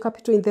social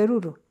capital in the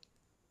rural?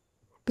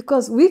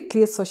 Because we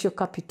create social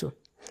capital.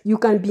 You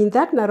can be in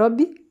that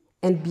Nairobi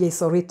and be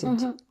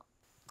isolated.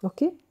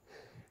 Okay?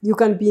 You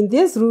can be in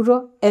this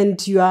rural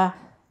and you are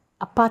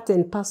a part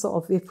and parcel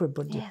of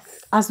everybody.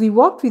 Yes. As we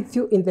walked with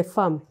you in the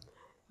farm,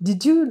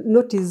 did you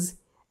notice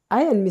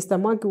I and Mr.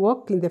 Monkey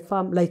walk in the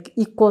farm like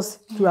equals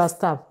to our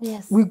staff?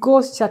 Yes. We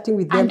go chatting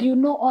with them. And you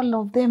know all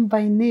of them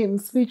by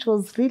names, which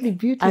was really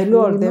beautiful. I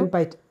know all of them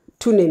by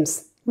 2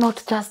 names.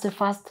 Not just the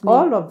first name.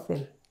 All of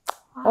them.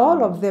 Wow.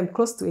 All of them,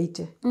 close to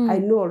 80. I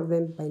know all of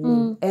them by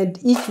name. And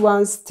each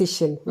one's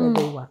station where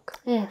they work.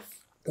 Yes.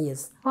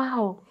 Yes.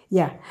 Wow.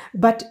 Yeah.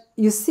 But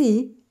you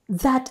see,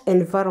 that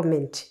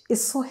environment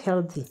is so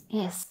healthy.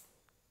 Yes.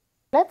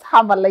 Let's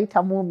have a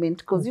lighter moment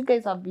because you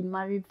guys have been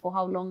married for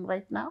how long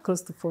right now?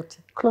 Close to 40.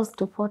 Close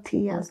to 40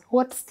 years.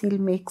 What still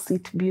makes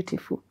it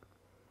beautiful?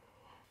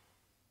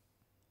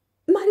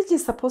 Marriage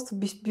is supposed to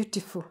be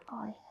beautiful.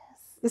 Oh, yes.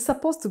 It's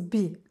supposed to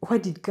be, why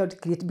did God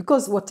create?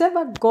 Because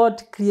whatever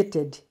God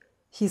created,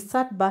 he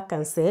sat back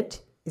and said,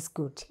 it's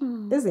good,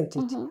 isn't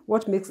it?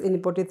 What makes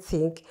anybody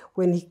think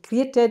when he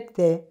created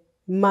the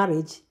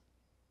marriage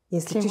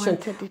institution,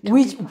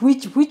 which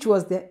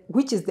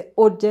is the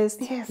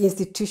oldest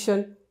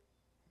institution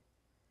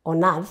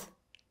on earth,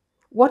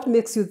 what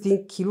makes you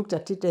think he looked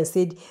at it and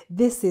said,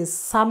 this is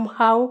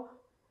somehow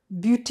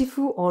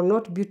beautiful or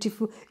not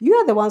beautiful? You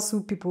are the ones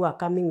who people are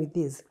coming with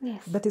this.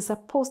 Yes. But it's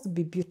supposed to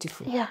be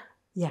beautiful. Yeah.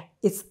 Yeah.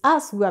 It's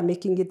us who are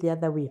making it the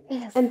other way.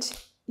 Yes.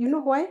 And you know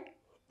why?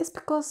 It's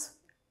because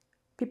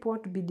people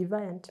want to be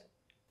defiant.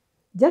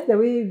 Just the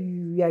way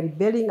we are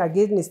rebelling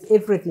against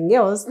everything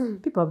else,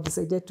 people have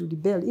decided to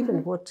rebel,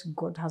 even what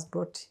God has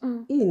brought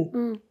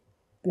in.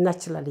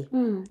 naturally.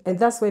 And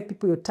that's why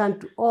people will turn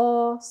to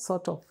all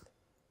sort of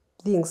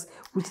things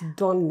which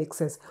don't make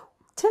sense.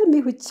 Tell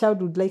me which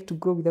child would like to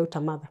grow without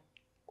a mother?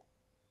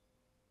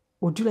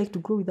 Would you like to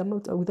grow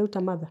without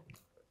a mother?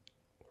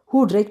 Who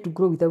would like to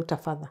grow without a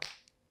father?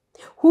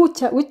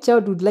 Which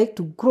child would like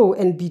to grow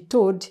and be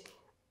told,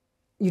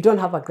 you don't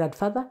have a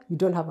grandfather, you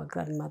don't have a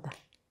grandmother?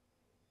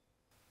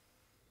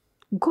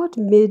 God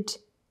made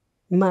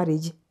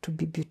marriage to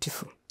be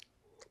beautiful,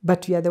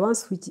 but we are the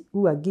ones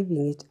who are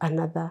giving it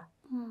another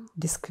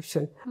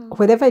description.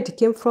 Wherever it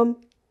came from,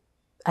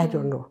 I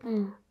don't know,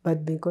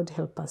 but may God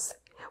help us.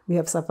 We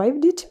have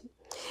survived it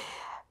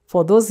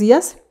for those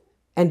years,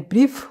 and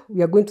believe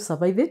we are going to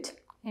survive it.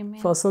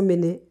 Amen. For so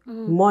many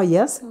more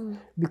years,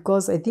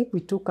 because I think we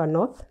took an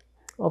oath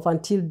of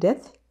until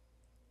death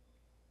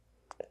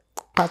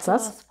parts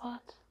us.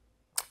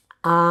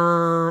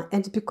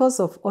 And because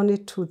of only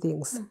two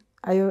things,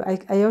 I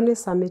only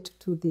submit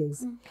two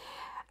things.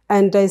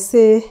 And I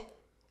say,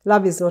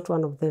 love is not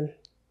one of them.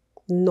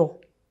 No.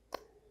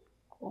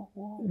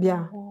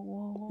 Yeah,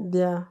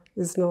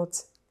 it's not.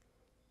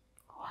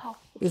 Wow.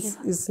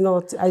 It's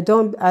not.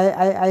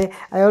 I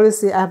always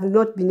say I have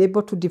not been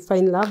able to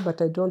define love,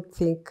 but I don't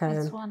think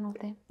it's one of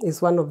them.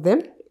 It's one of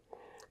them.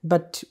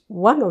 But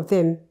one of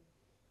them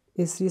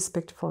is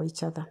respect for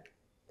each other.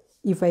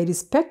 If I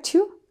respect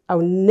you,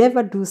 I'll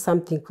never do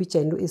something which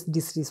I know is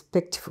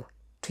disrespectful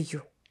to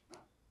you.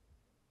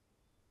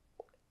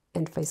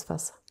 And vice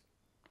versa.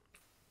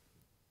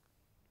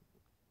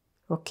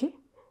 Okay?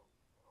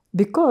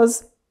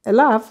 Because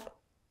love,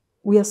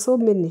 we are so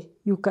many.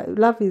 You can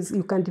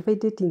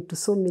divide it into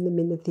so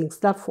many things.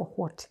 Love for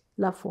what?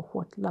 Love for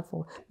what? Love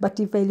for what? But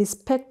if I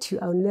respect you,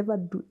 I'll never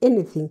do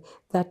anything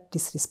that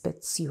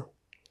disrespects you.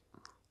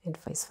 And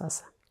vice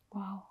versa.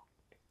 Wow.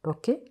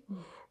 Okay?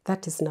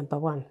 That is number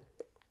one.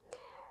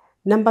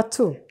 Number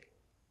two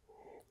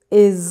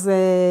is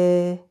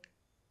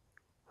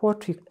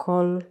what we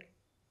call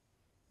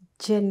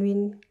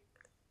genuine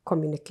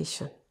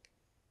communication.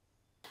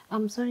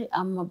 I'm sorry,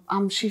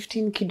 I'm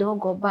shifting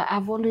kidogo, but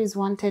I've always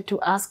wanted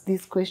to ask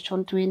this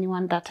question to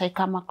anyone that I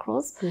come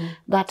across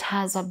that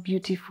has a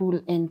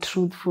beautiful and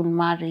truthful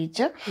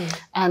marriage.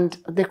 And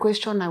the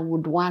question I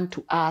would want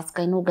to ask,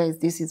 I know guys,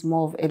 this is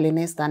more of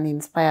LNS than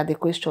inspire the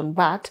question,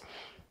 but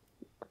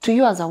to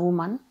you as a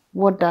woman,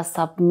 what does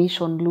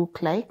submission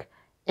look like?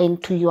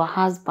 And to your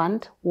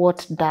husband,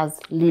 what does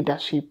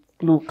leadership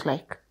look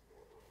like?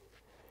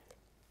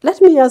 Let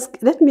me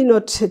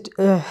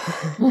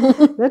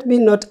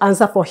not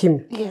answer for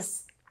him.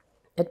 Yes.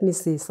 Let me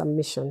say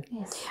submission.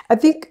 Yes. I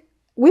think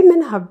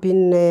women have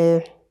been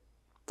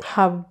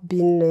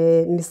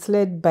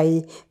misled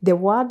by the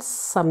word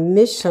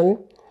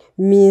submission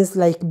means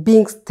like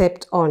being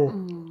stepped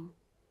on.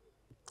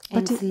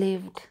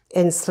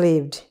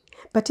 Enslaved.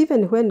 But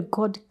even when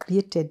God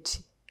created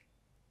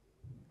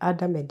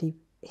Adam and Eve,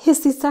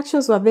 his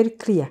instructions were very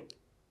clear.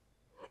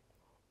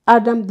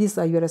 Adam, these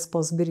are your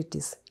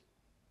responsibilities.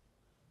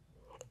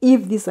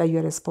 Eve, these are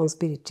your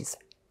responsibilities.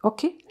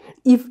 Okay?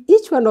 If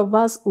each one of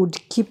us would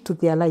keep to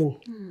their line,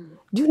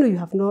 do you know you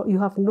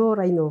have no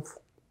line of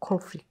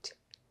conflict.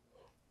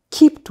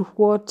 Keep to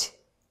what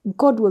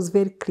God was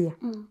very clear.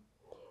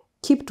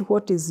 Keep to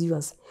what is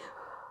yours.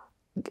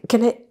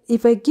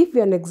 If I give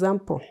you an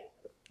example,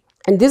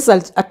 and this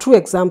is a true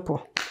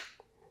example.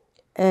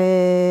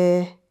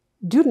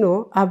 Do you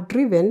know I've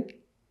driven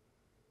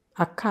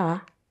a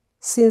car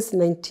since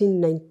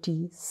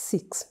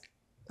 1996.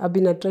 I've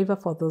been a driver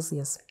for those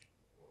years,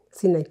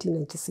 since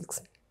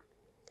 1996.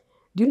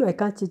 Do you know I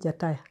can't change a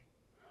tire?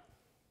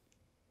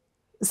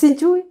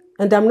 Sinjui,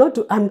 and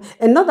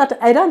not that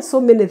I learned so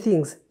many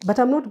things, but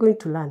I'm not going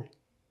to learn.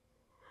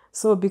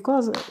 So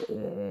because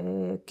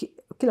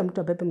kila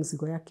mtu abebe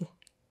mzigo yake.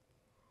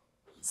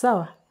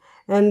 Sawa.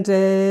 And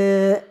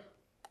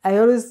I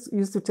always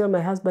used to tell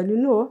my husband, you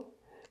know,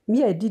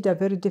 me, I did a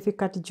very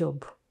difficult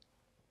job,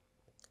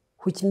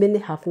 which many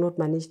have not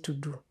managed to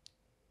do.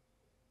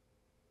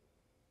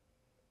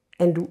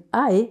 And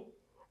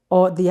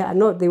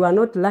they were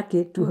not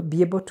lucky to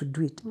be able to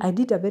do it. I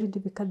did a very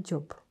difficult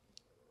job.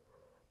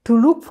 To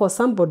look for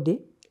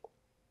somebody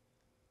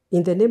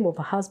in the name of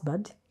a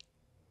husband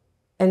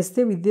and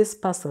stay with this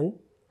person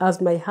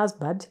as my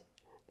husband,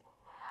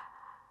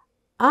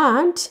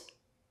 and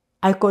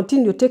I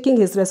continue taking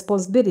his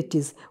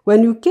responsibilities.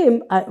 When you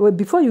came,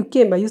 before you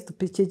came, I used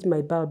to change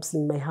my bulbs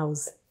in my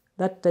house.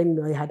 That time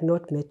I had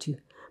not met you.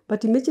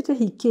 But immediately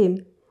he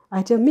came,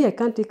 I tell me I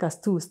can't take a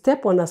stool,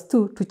 step on a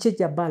stool to change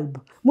a bulb.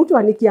 Mtu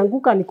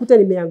anikianguka nikute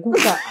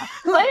nimeanguka.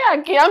 Maya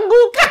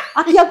akianguka.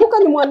 Akianguka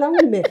ni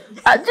mwanaume.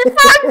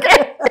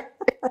 Ajipake.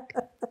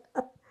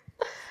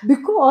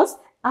 Because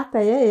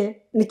hata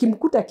yeye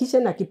nikimkuta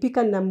kitchen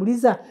akipika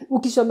ninamuuliza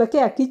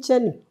ukishomekea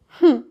kitchen.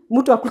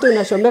 Mtu akuta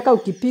unashomeka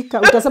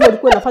ukipika, utasema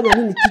ulikuwa unafanya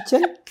nini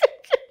kitchen?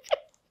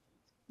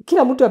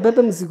 Kila mtu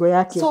abebe mzigo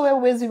yake. So wewe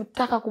huwezi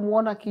utaka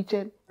kumuona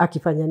kitchen.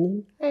 Akifanya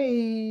nini?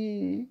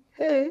 Hey.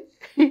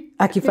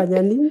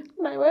 Akifanya nini?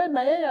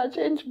 Na yeye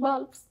change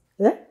bulbs.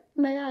 Eh?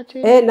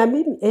 Na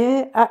mimi,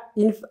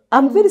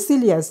 I'm very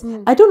serious.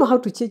 I don't know how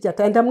to change that,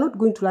 and I'm not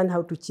going to learn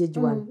how to change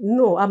one.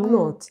 No, I'm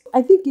not.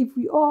 I think if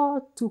we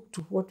all took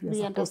to what we are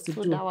supposed to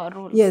do. Our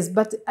roles. Yes,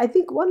 but I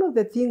think one of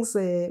the things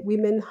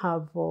women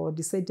have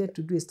decided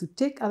to do is to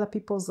take other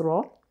people's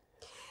role,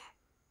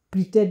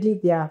 pretending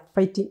they are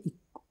fighting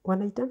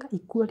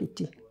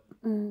equality.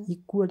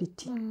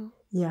 Equality.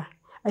 Yeah.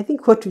 I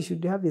think what we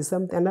should have is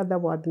another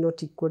word,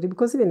 not equality,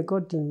 because even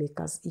God didn't make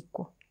us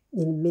equal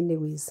in many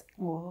ways.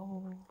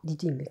 He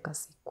didn't make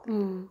us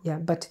equal. Yeah,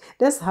 but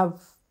let's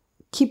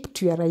keep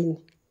to your line.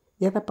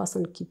 The other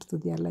person keeps to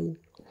their line.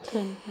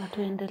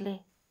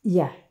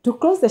 Yeah. To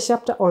close the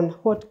chapter on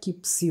what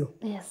keeps you,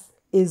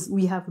 is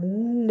we have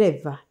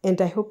never, and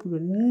I hope we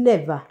will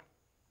never,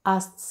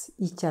 ask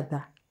each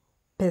other,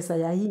 pesa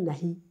ya hii na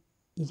hii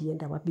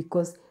ilienda wapi,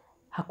 because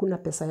hakuna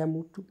pesa ya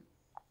mtu.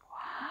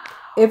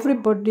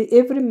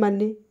 Every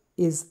money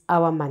is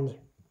our money.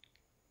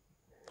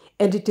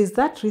 And it is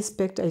that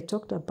respect I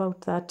talked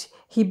about, that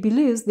he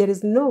believes there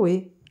is no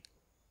way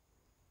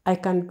I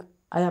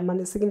am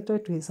a signatory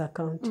to his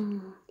account.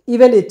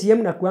 Even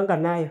ATM na kuanga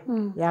nayo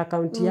ya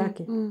account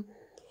yake.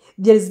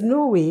 There is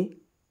no way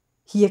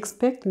he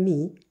expects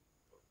me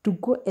to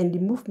go and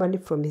remove money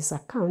from his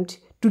account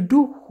to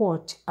do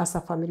what as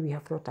a family we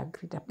have not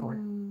agreed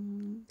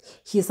upon.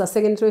 He is a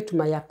signatory to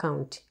my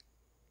account.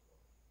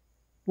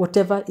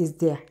 Whatever is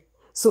there.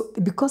 So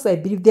because I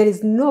believe there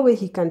is no way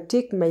he can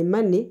take my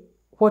money,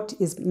 what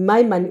is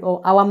my money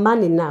or our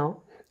money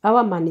now,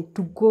 our money,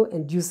 to go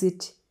and use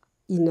it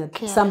in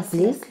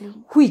something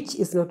which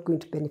is not going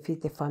to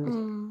benefit the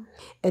family.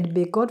 And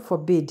may God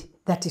forbid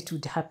that it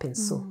would happen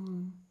so.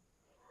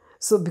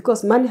 So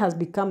because money has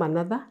become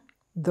another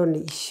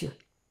donor issue.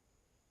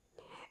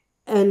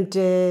 And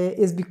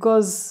it's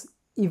because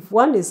if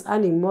one is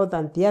earning more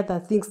than the other,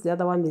 thinks the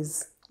other one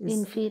is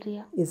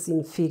inferior.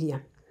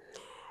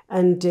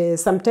 And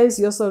sometimes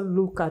you also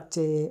look at,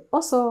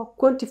 also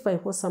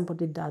quantify what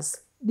somebody does.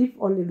 Leave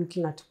only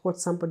looking at what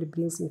somebody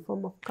brings in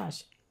form of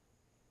cash.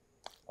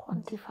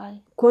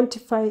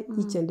 Quantify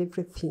each and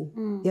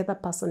everything the other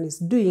person is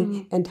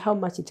doing and how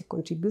much it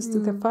contributes to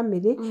the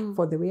family,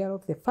 for the welfare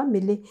of the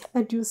family.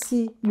 And you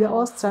see, you are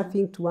all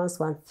striving towards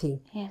one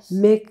thing.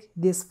 Make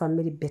this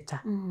family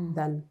better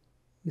than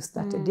you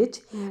started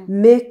it.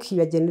 Make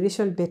your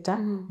generation better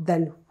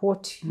than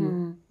what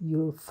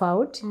you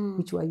found,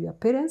 which were your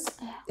parents,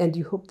 and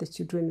you hope the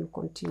children will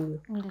continue.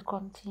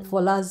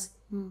 For us,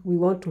 we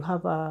want to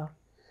have a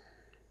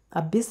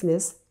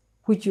business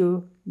which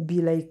will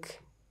be like,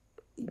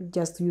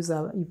 just to use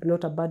if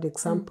not a bad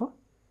example,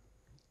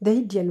 the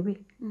Indian way.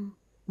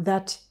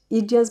 That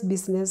India's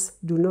business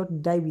do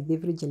not die with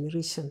every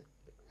generation.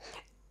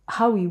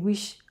 How we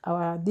wish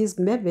this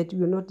Meved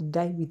will not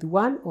die with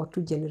 1 or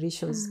 2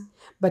 generations,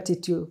 but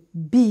it will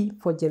be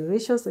for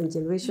generations and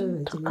generations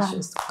and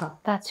generations to come.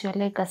 That's your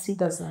legacy.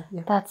 That's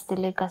the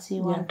legacy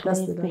you want to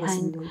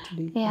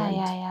leave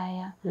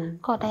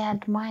behind. God, I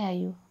admire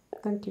you.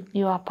 Thank you.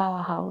 You are a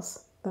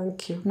powerhouse.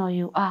 Thank you. No,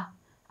 you are.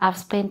 I've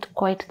spent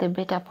quite the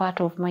better part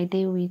of my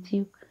day with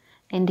you.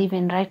 And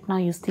even right now,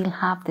 you still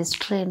have the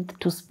strength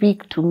to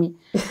speak to me.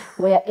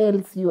 Where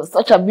else you're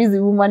such a busy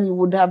woman, you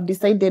would have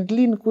decided,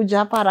 Lynn, kuja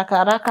hapa haraka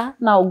haraka,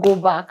 now go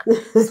back.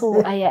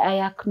 So I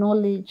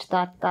acknowledge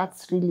that.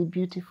 That's really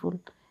beautiful.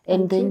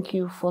 And thank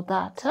you for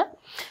that.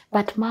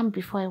 But ma'am,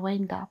 before I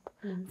wind up,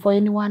 for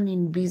anyone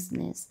in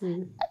business,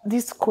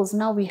 this, cause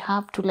now we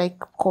have to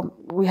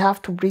we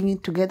have to bring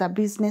it together,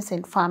 business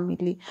and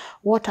family.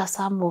 What are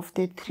some of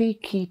the 3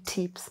 key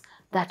tips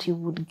that you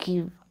would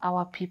give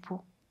our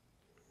people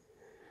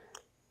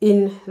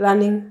in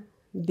running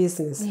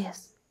business?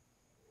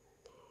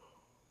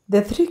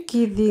 The 3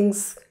 key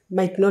things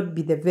might not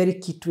be the very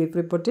key to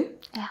everybody.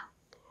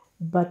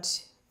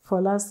 But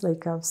for us,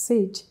 like I've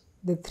said,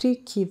 the 3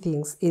 key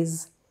things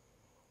is,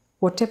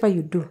 whatever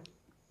you do,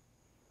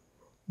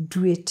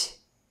 do it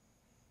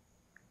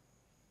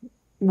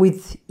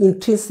with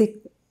intrinsic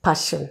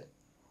passion,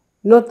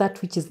 not that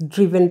which is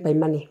driven by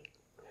money.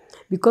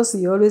 Because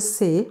you always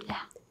say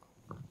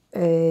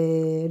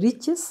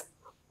riches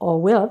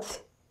or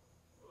wealth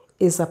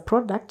is a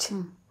product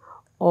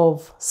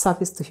of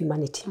service to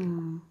humanity.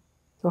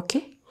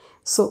 Okay?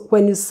 So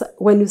when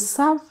you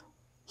serve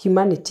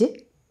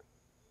humanity,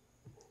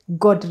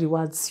 God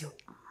rewards you.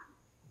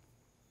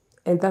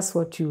 And that's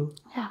what you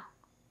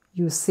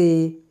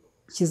say,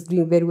 she's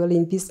doing very well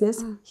in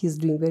business, he's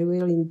doing very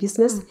well in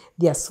business,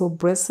 they are so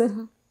blessed,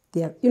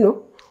 they are,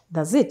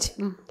 that's it.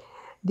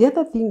 The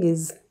other thing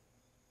is,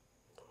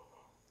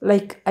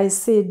 like I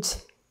said,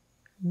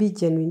 be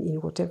genuine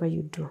in whatever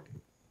you do.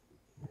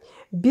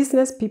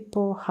 Business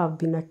people have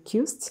been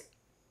accused,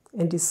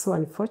 and it's so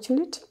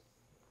unfortunate,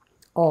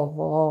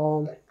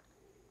 of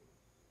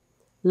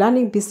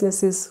learning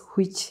businesses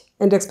which,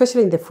 and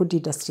especially in the food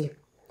industry,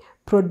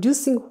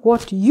 producing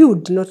what you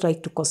do not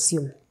like to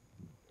consume,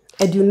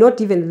 and you not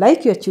even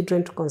like your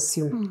children to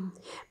consume,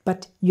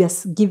 but you are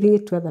giving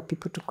it to other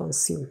people to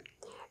consume.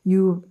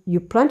 You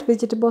plant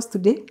vegetables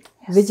today,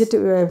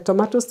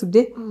 tomatoes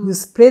today, you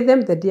spray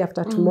them the day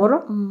after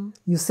tomorrow,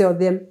 you sell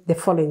them the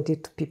following day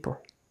to people.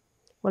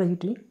 What are you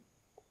doing?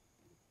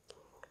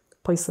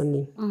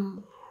 Poisoning.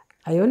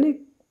 I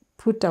only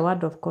put a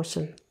word of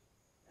caution.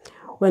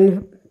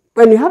 When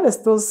you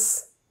harvest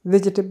those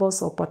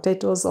vegetables or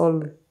potatoes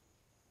or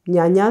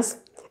nyanyas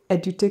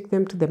and you take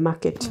them to the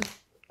market,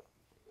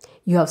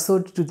 you have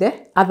sold to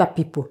the other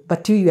people,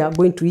 but you are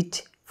going to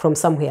eat from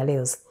somewhere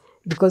else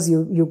because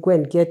you go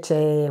and get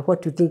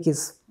what you think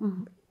is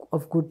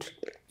of good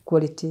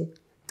quality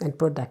and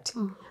product.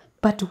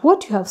 But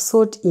what you have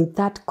sold in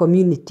that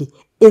community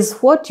is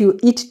what you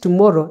eat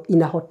tomorrow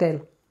in a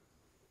hotel.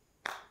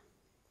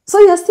 So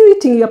you are still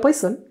eating your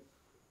poison.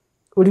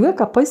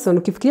 Uliweka poison,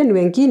 ukifikiria ni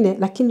wengine,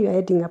 lakini you are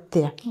heading up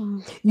there.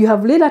 You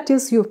have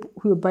relatives who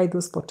will buy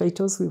those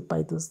potatoes, who will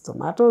buy those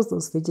tomatoes,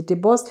 those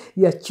vegetables,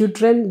 your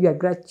children, your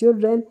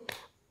grandchildren.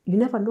 You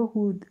never know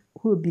who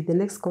will be the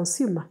next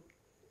consumer.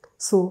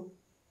 So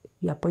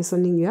you are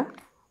poisoning your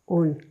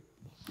own,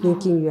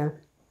 thinking you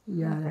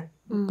are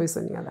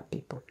poisoning other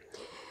people.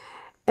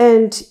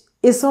 And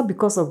it's all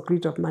because of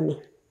greed of money.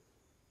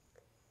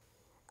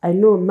 I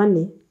know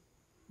money,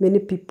 many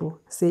people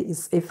say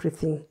it's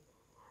everything.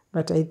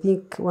 But I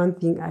think one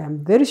thing I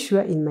am very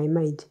sure in my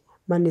mind,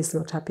 money is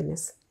not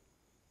happiness.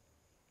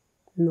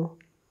 No.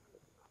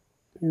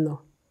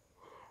 No.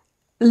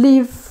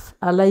 Live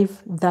a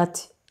life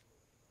that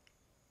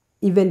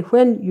even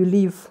when you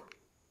leave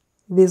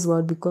this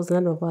world, because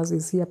none of us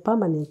is here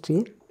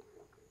permanently,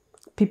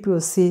 people will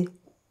say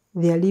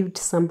there lived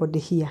somebody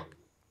here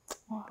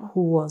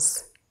who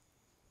was.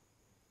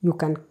 You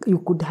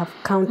could have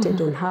counted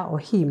on her or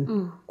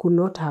him, could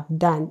not have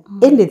done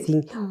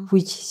anything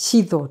which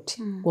she thought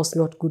was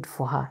not good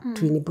for her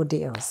to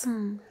anybody else.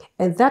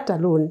 And that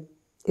alone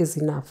is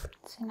enough.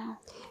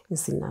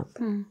 It's enough.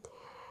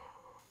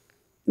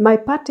 My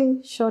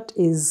parting shot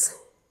is,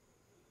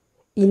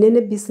 in any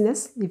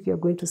business, if you're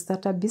going to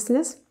start a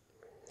business,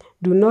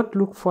 do not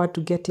look forward to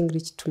getting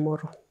rich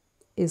tomorrow.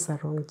 It's a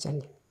wrong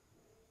journey.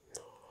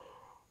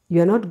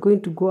 You're not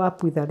going to go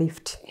up with a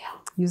lift.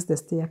 Use the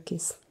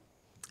staircase.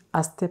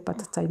 A step at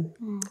a time.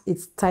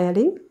 It's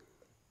tiring,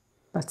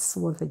 but it's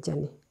worth the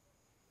journey.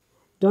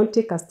 Don't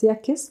take a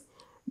staircase,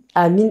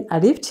 a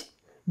lift,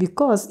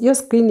 because your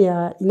screen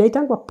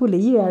inaitangwa pule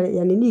hiyo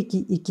ya nini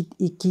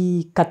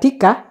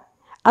ikikatika,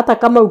 hata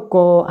kama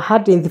uko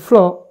hard in the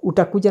floor,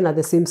 utakuja na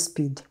the same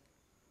speed.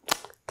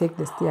 Take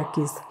the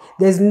staircase.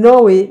 There's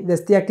no way the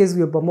staircase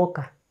will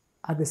bomoka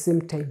at the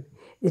same time.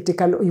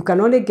 You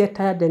can only get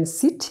tired and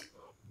sit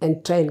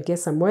and try and get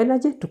some more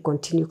energy to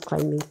continue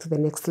climbing to the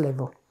next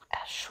level.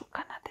 Utashuka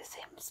na the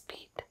same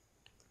speed.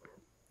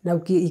 Na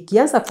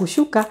ikianza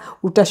kushuka,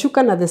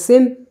 utashuka na the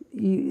same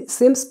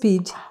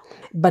speed,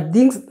 but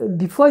things,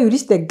 before you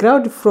reach the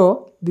ground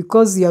floor,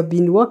 because you have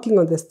been walking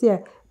on the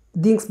stair,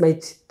 things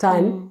might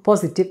turn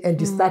positive and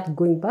you start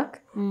going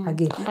back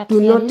again. But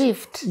do not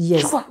lift.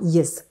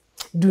 Yes.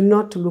 Do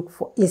not look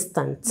for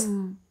instant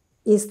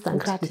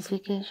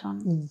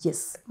gratification.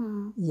 Yes.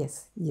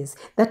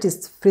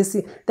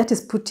 That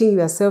is putting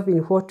yourself in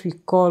what we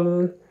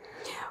call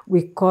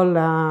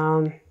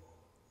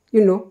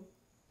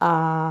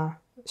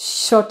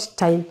short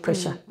time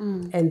pressure,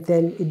 and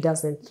then it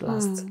doesn't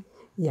last.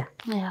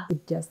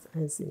 It just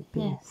ends in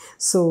pain.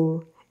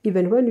 So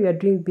even when we are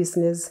doing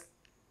business,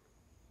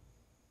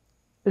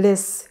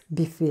 let's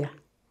be fair.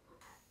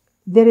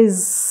 There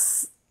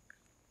is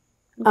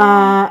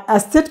a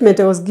statement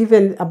I was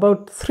given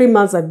about 3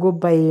 months ago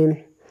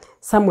by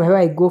somewhere where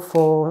I go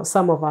for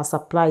some of our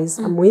supplies,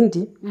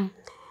 Amwindi,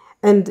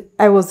 and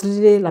I was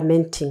really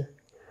lamenting.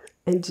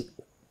 And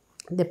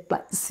the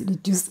price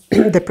reduced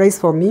the price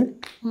for me.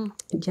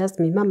 He asked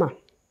me, Mama,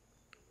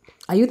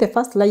 are you the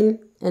first line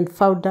and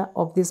founder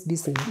of this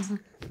business?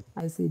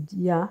 I said,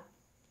 yeah,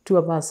 2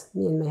 of us,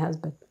 me and my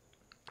husband.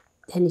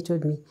 And he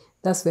told me,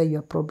 that's where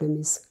your problem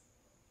is.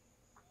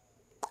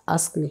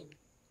 Ask me.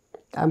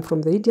 I'm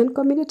from the Indian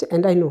community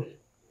and I know.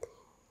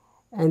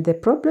 And the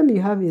problem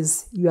you have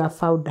is you are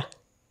founder.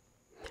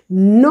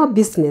 No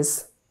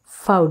business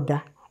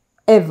founder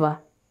ever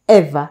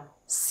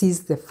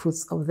sees the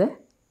fruits of the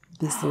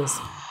business.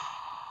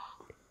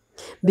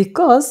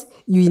 Because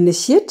you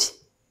initiate,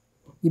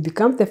 you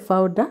become the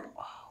founder.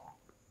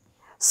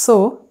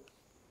 So,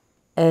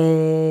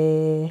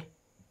 during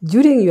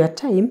your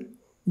time,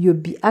 you'll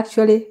be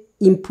actually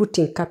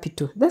inputting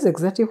capital. That's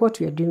exactly what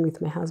we are doing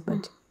with my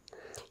husband.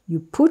 You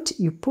put.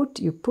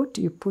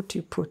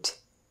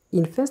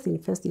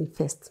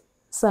 Invest.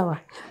 So,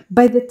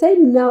 by the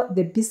time now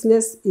the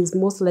business is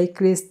most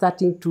likely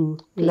starting to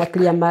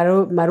clear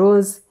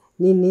maroons,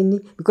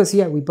 because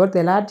here we bought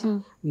the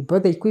land, we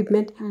bought the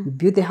equipment, we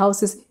built the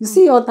houses. You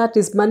see, all that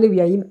is money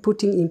we are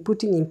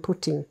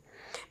inputting.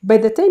 By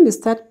the time you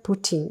start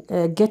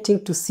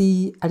getting to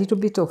see a little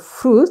bit of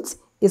fruit,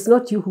 it's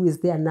not you who is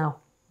there now.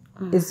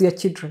 It's your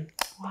children.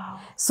 Wow.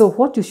 So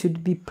what you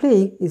should be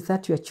playing is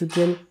that your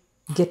children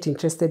get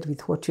interested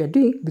with what you are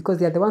doing, because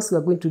they are the ones who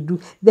are going to do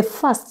the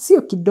first,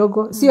 sio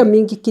kidogo, sio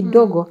mingi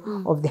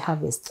kidogo of the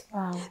harvest.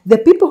 Wow. The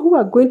people who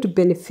are going to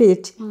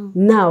benefit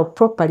now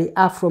properly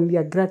are from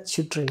your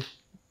grandchildren.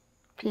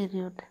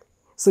 Period.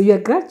 So your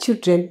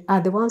grandchildren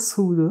are the ones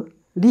who will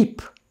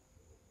reap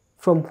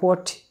from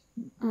what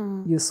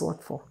you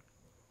sought for.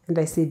 And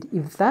I said,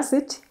 if that's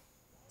it,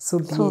 so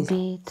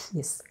be it.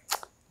 Yes.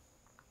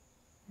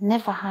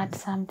 Never had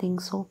something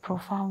so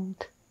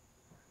profound.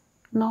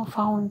 No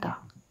founder.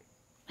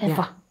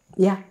 Ever.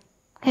 Yeah.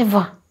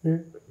 Ever.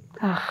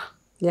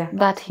 Yeah.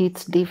 That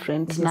hits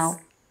different now.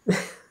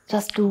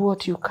 Just do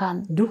what you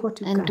can. Do what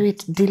you can. And do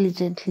it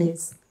diligently.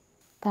 Yes.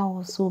 That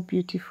was so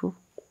beautiful.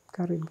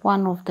 Karibu.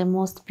 One of the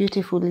most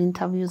beautiful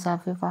interviews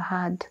I've ever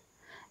had.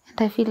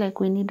 And I feel like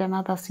we need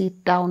another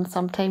sit down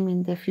sometime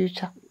in the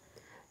future,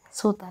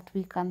 so that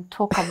we can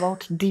talk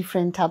about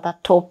different other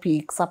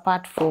topics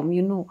apart from,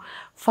 you know,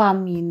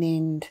 farming.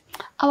 And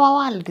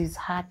our world is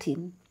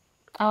hurting.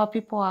 Our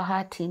people are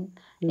hurting.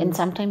 And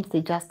sometimes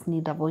they just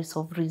need a voice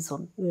of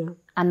reason. Yeah.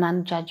 An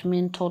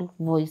unjudgmental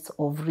voice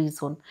of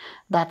reason.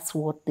 That's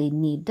what they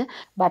need.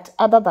 But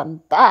other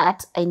than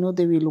that, I know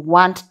they will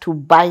want to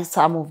buy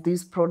some of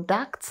these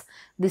products.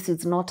 This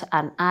is not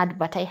an ad,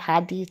 but I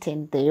had it,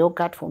 and the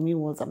yogurt for me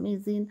was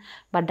amazing.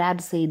 But Dad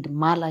said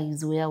Mala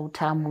is where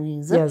utamu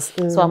is. Yes.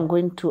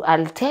 So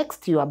I'll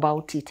text you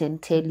about it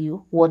and tell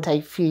you what I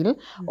feel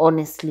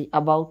honestly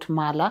about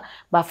Mala.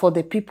 But for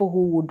the people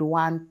who would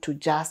want to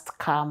just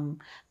come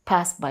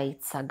pass by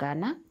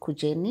Sagana,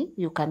 Kujeni,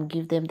 you can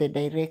give them the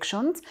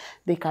directions.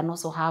 They can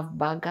also have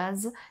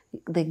burgers.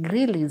 The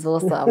grill is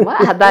awesome.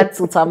 That's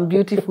some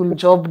beautiful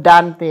job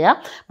done there.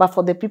 But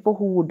for the people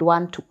who would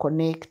want to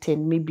connect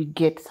and maybe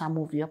get some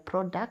of your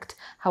product,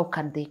 how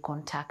can they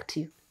contact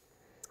you?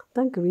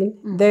 Thank you,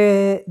 Lynn.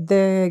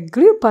 The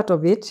grill part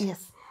of it,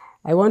 Yes.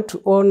 I want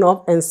to own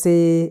up and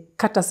say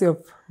courtesy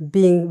of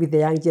being with the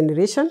young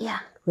generation. Yeah.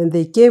 When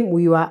they came,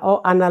 we were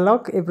all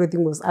analog.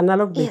 Everything was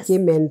analog. They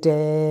came, and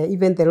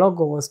even the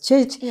logo was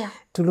changed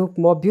to look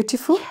more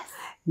beautiful,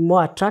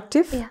 more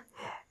attractive,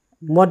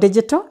 more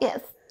digital.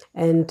 Yes.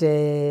 And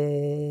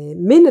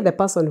mainly the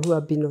person who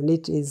have been on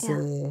it is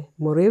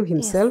Moreu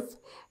himself.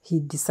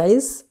 He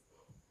designs,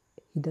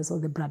 he does all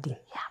the branding.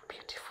 Yeah,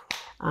 beautiful.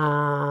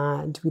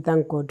 And we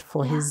thank God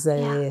for his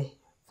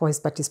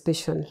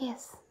participation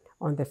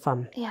on the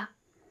farm. Yeah.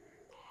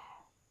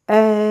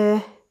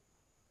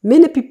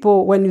 Many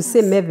people, when you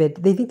say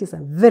Meved, they think it's a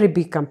very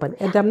big company.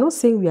 And I'm not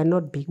saying we are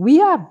not big.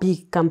 We are a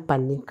big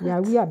company. Yeah,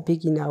 we are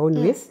big in our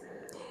own way.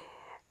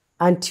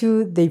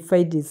 Until they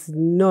find it's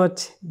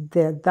not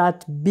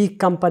that big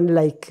company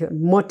like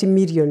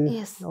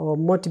multi-million or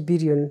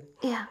multi-billion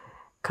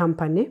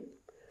company.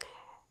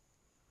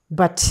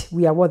 But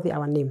we are worthy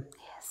our name.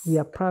 Yes. We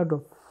are proud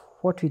of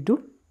what we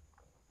do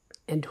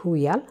and who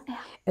we are. Yeah.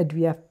 And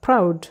we are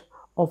proud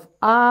of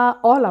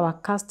all our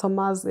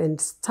customers and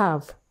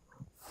staff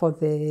for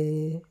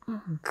the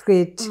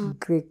great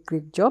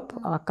job.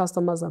 Our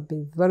customers have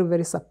been very,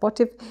 very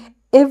supportive.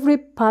 Every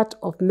part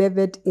of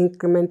Meved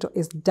incremental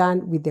is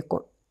done with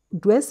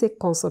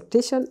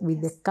consultation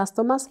with the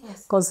customers.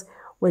 Because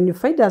when you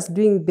find us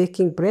doing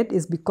baking bread,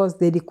 is because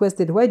they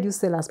requested, why do you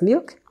sell us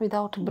milk?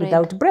 Without bread.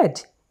 Without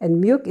bread.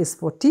 And milk is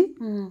for tea,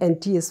 and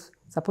tea is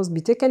supposed to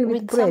be taken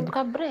with bread.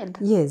 Some bread.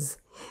 Yes.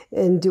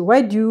 And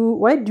why do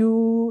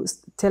you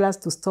tell us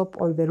to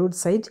stop on the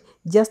roadside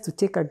just to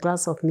take a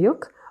glass of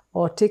milk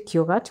or take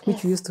yogurt,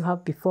 which we used to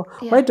have before?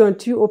 Yeah. Why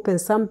don't you open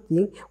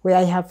something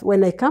where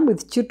when I come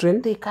with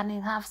children, they can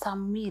have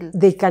some meal.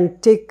 They can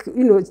take,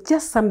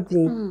 just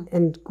something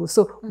and go.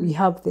 So we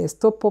have the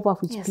stopover,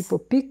 which people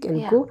pick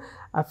and go.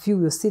 A few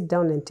will sit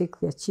down and take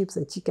their chips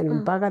and chicken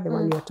and burger, the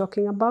one we are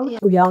talking about. Yeah.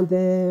 We are on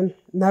the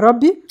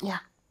Nairobi,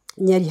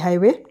 Nyeri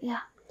Highway,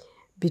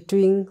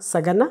 between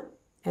Sagana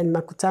and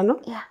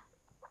Makutano. Yeah.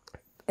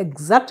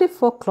 Exactly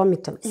 4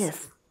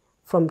 kilometers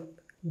from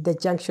the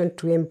junction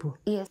to Embu.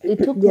 Yes,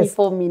 it took me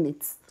 4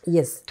 minutes.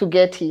 Yes. To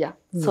get here.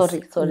 Yes.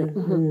 Sorry.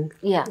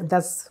 Yeah.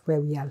 That's where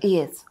we are.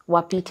 Yes.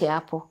 Wapite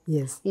hapo.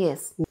 Yes.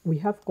 Yes. We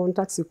have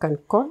contacts you can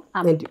call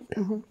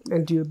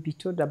and you'll be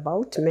told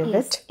about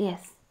Meved.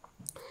 Yes.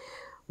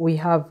 We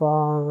have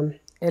a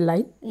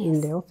line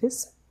in the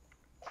office.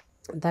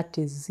 That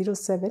is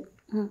 07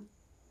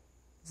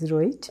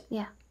 08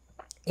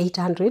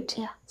 800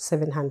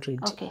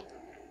 700. Okay.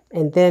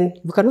 And then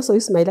you can also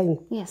use my line.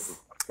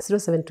 Yes.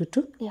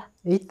 0722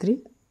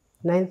 83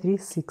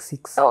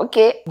 9366.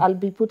 Okay. I'll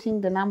be putting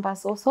the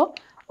numbers also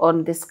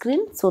on the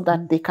screen so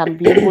that they can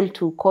be able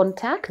to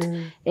contact.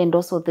 And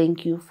also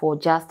thank you for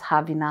just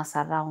having us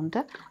around.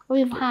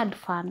 We've had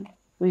fun.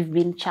 we've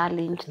been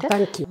challenged.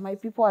 Thank you. My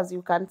people, as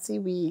you can see,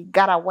 we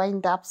gotta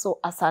wind up. So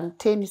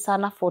asanteni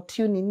sana for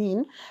tuning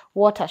in.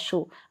 What a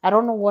show. I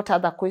don't know what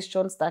other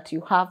questions that you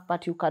have,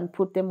 but you can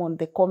put them on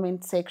the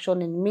comment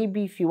section. And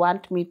maybe if you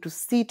want me to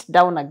sit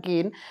down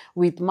again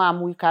with Mom,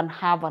 we can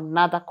have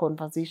another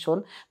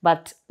conversation.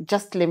 But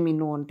just let me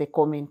know on the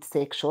comment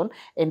section.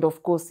 And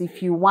of course,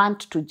 if you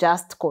want to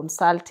just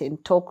consult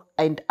and talk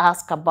and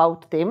ask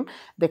about them,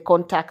 the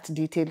contact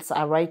details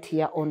are right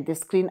here on the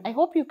screen. I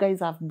hope you guys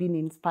have been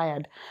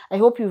inspired. I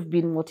hope you've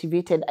been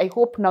motivated. I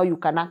hope now you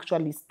can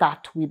actually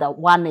start with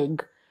one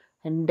egg.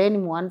 And then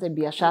mwanze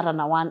biashara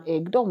na one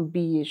egg. Don't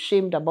be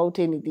ashamed about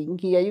anything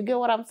here. You get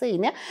what I'm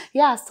saying? Yeah.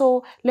 Yeah.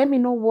 So let me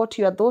know what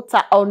your thoughts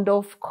are. And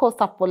of course,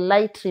 a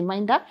polite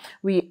reminder: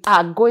 we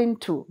are going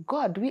to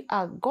God.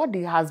 God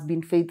has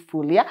been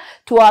faithful. Yeah.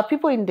 To our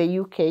people in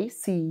the UK,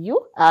 see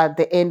you at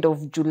the end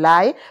of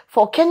July.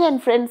 For Kenyan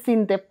friends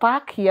in the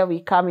park, here we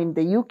come in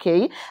the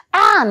UK.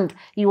 And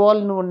you all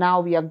know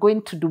now we are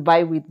going to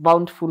Dubai with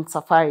Bountiful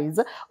Safaris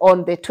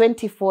on the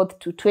 24th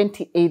to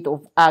 28th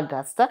of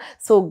August.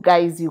 So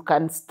guys, you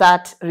can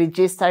start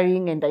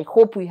registering, and I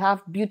hope we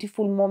have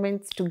beautiful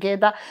moments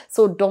together.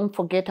 So don't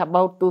forget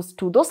about those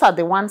two. Those are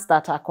the ones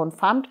that are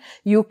confirmed,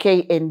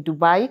 UK and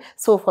Dubai.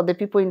 So for the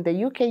people in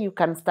the UK, you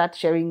can start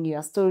sharing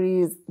your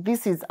stories.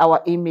 This is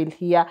our email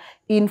here,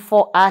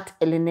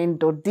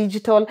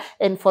 info@LNN.digital.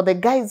 And for the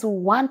guys who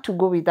want to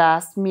go with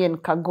us, me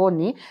and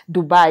Kagoni,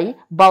 Dubai,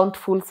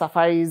 Bountiful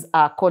Safaris,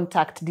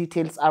 contact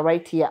details are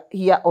right here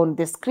on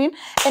the screen.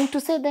 And to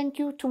say thank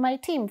you to my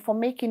team for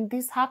making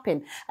this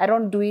happen. I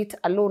don't do it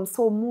alone.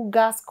 So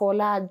Muga,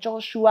 Scholar,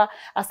 Joshua,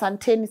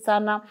 asanteni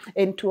sana.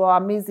 And to our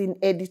amazing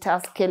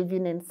editors,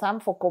 Kelvin and Sam,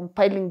 for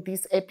compiling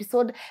this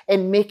episode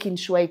and making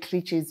sure it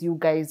reaches you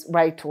guys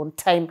right on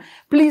time.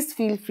 Please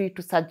feel free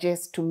to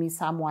suggest to me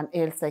someone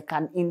else I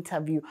can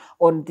interview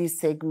on this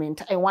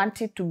segment. I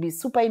want it to be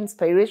super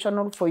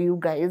inspirational for you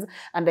guys,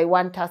 and I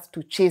want us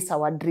to chase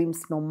our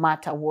dreams no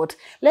matter what.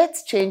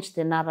 Let's change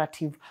the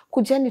narrative.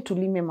 Kujeni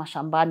tulime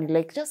mashambani.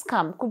 Like, just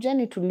come.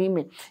 Kujeni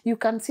tulime. You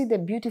can see the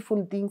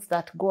beautiful things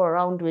that go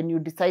around when you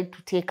decide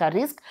to take a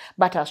risk.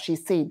 But as she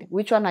said,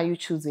 which one are you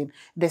choosing?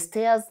 The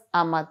stairs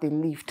or the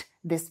lift?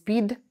 The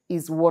speed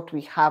is what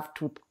we have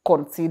to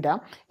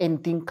consider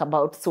and think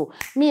about. So,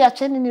 me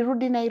acheni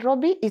nirudi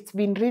Nairobi. It's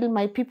been real,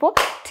 my people.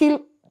 Till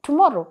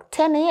tomorrow,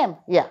 10 a.m.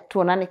 Yeah,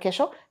 tuonane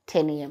kesho,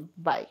 10 a.m.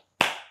 Bye.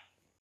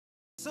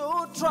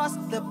 So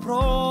trust the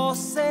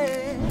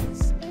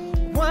process.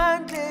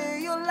 One day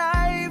your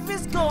life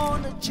is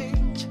gonna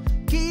change.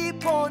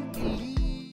 Keep on believing.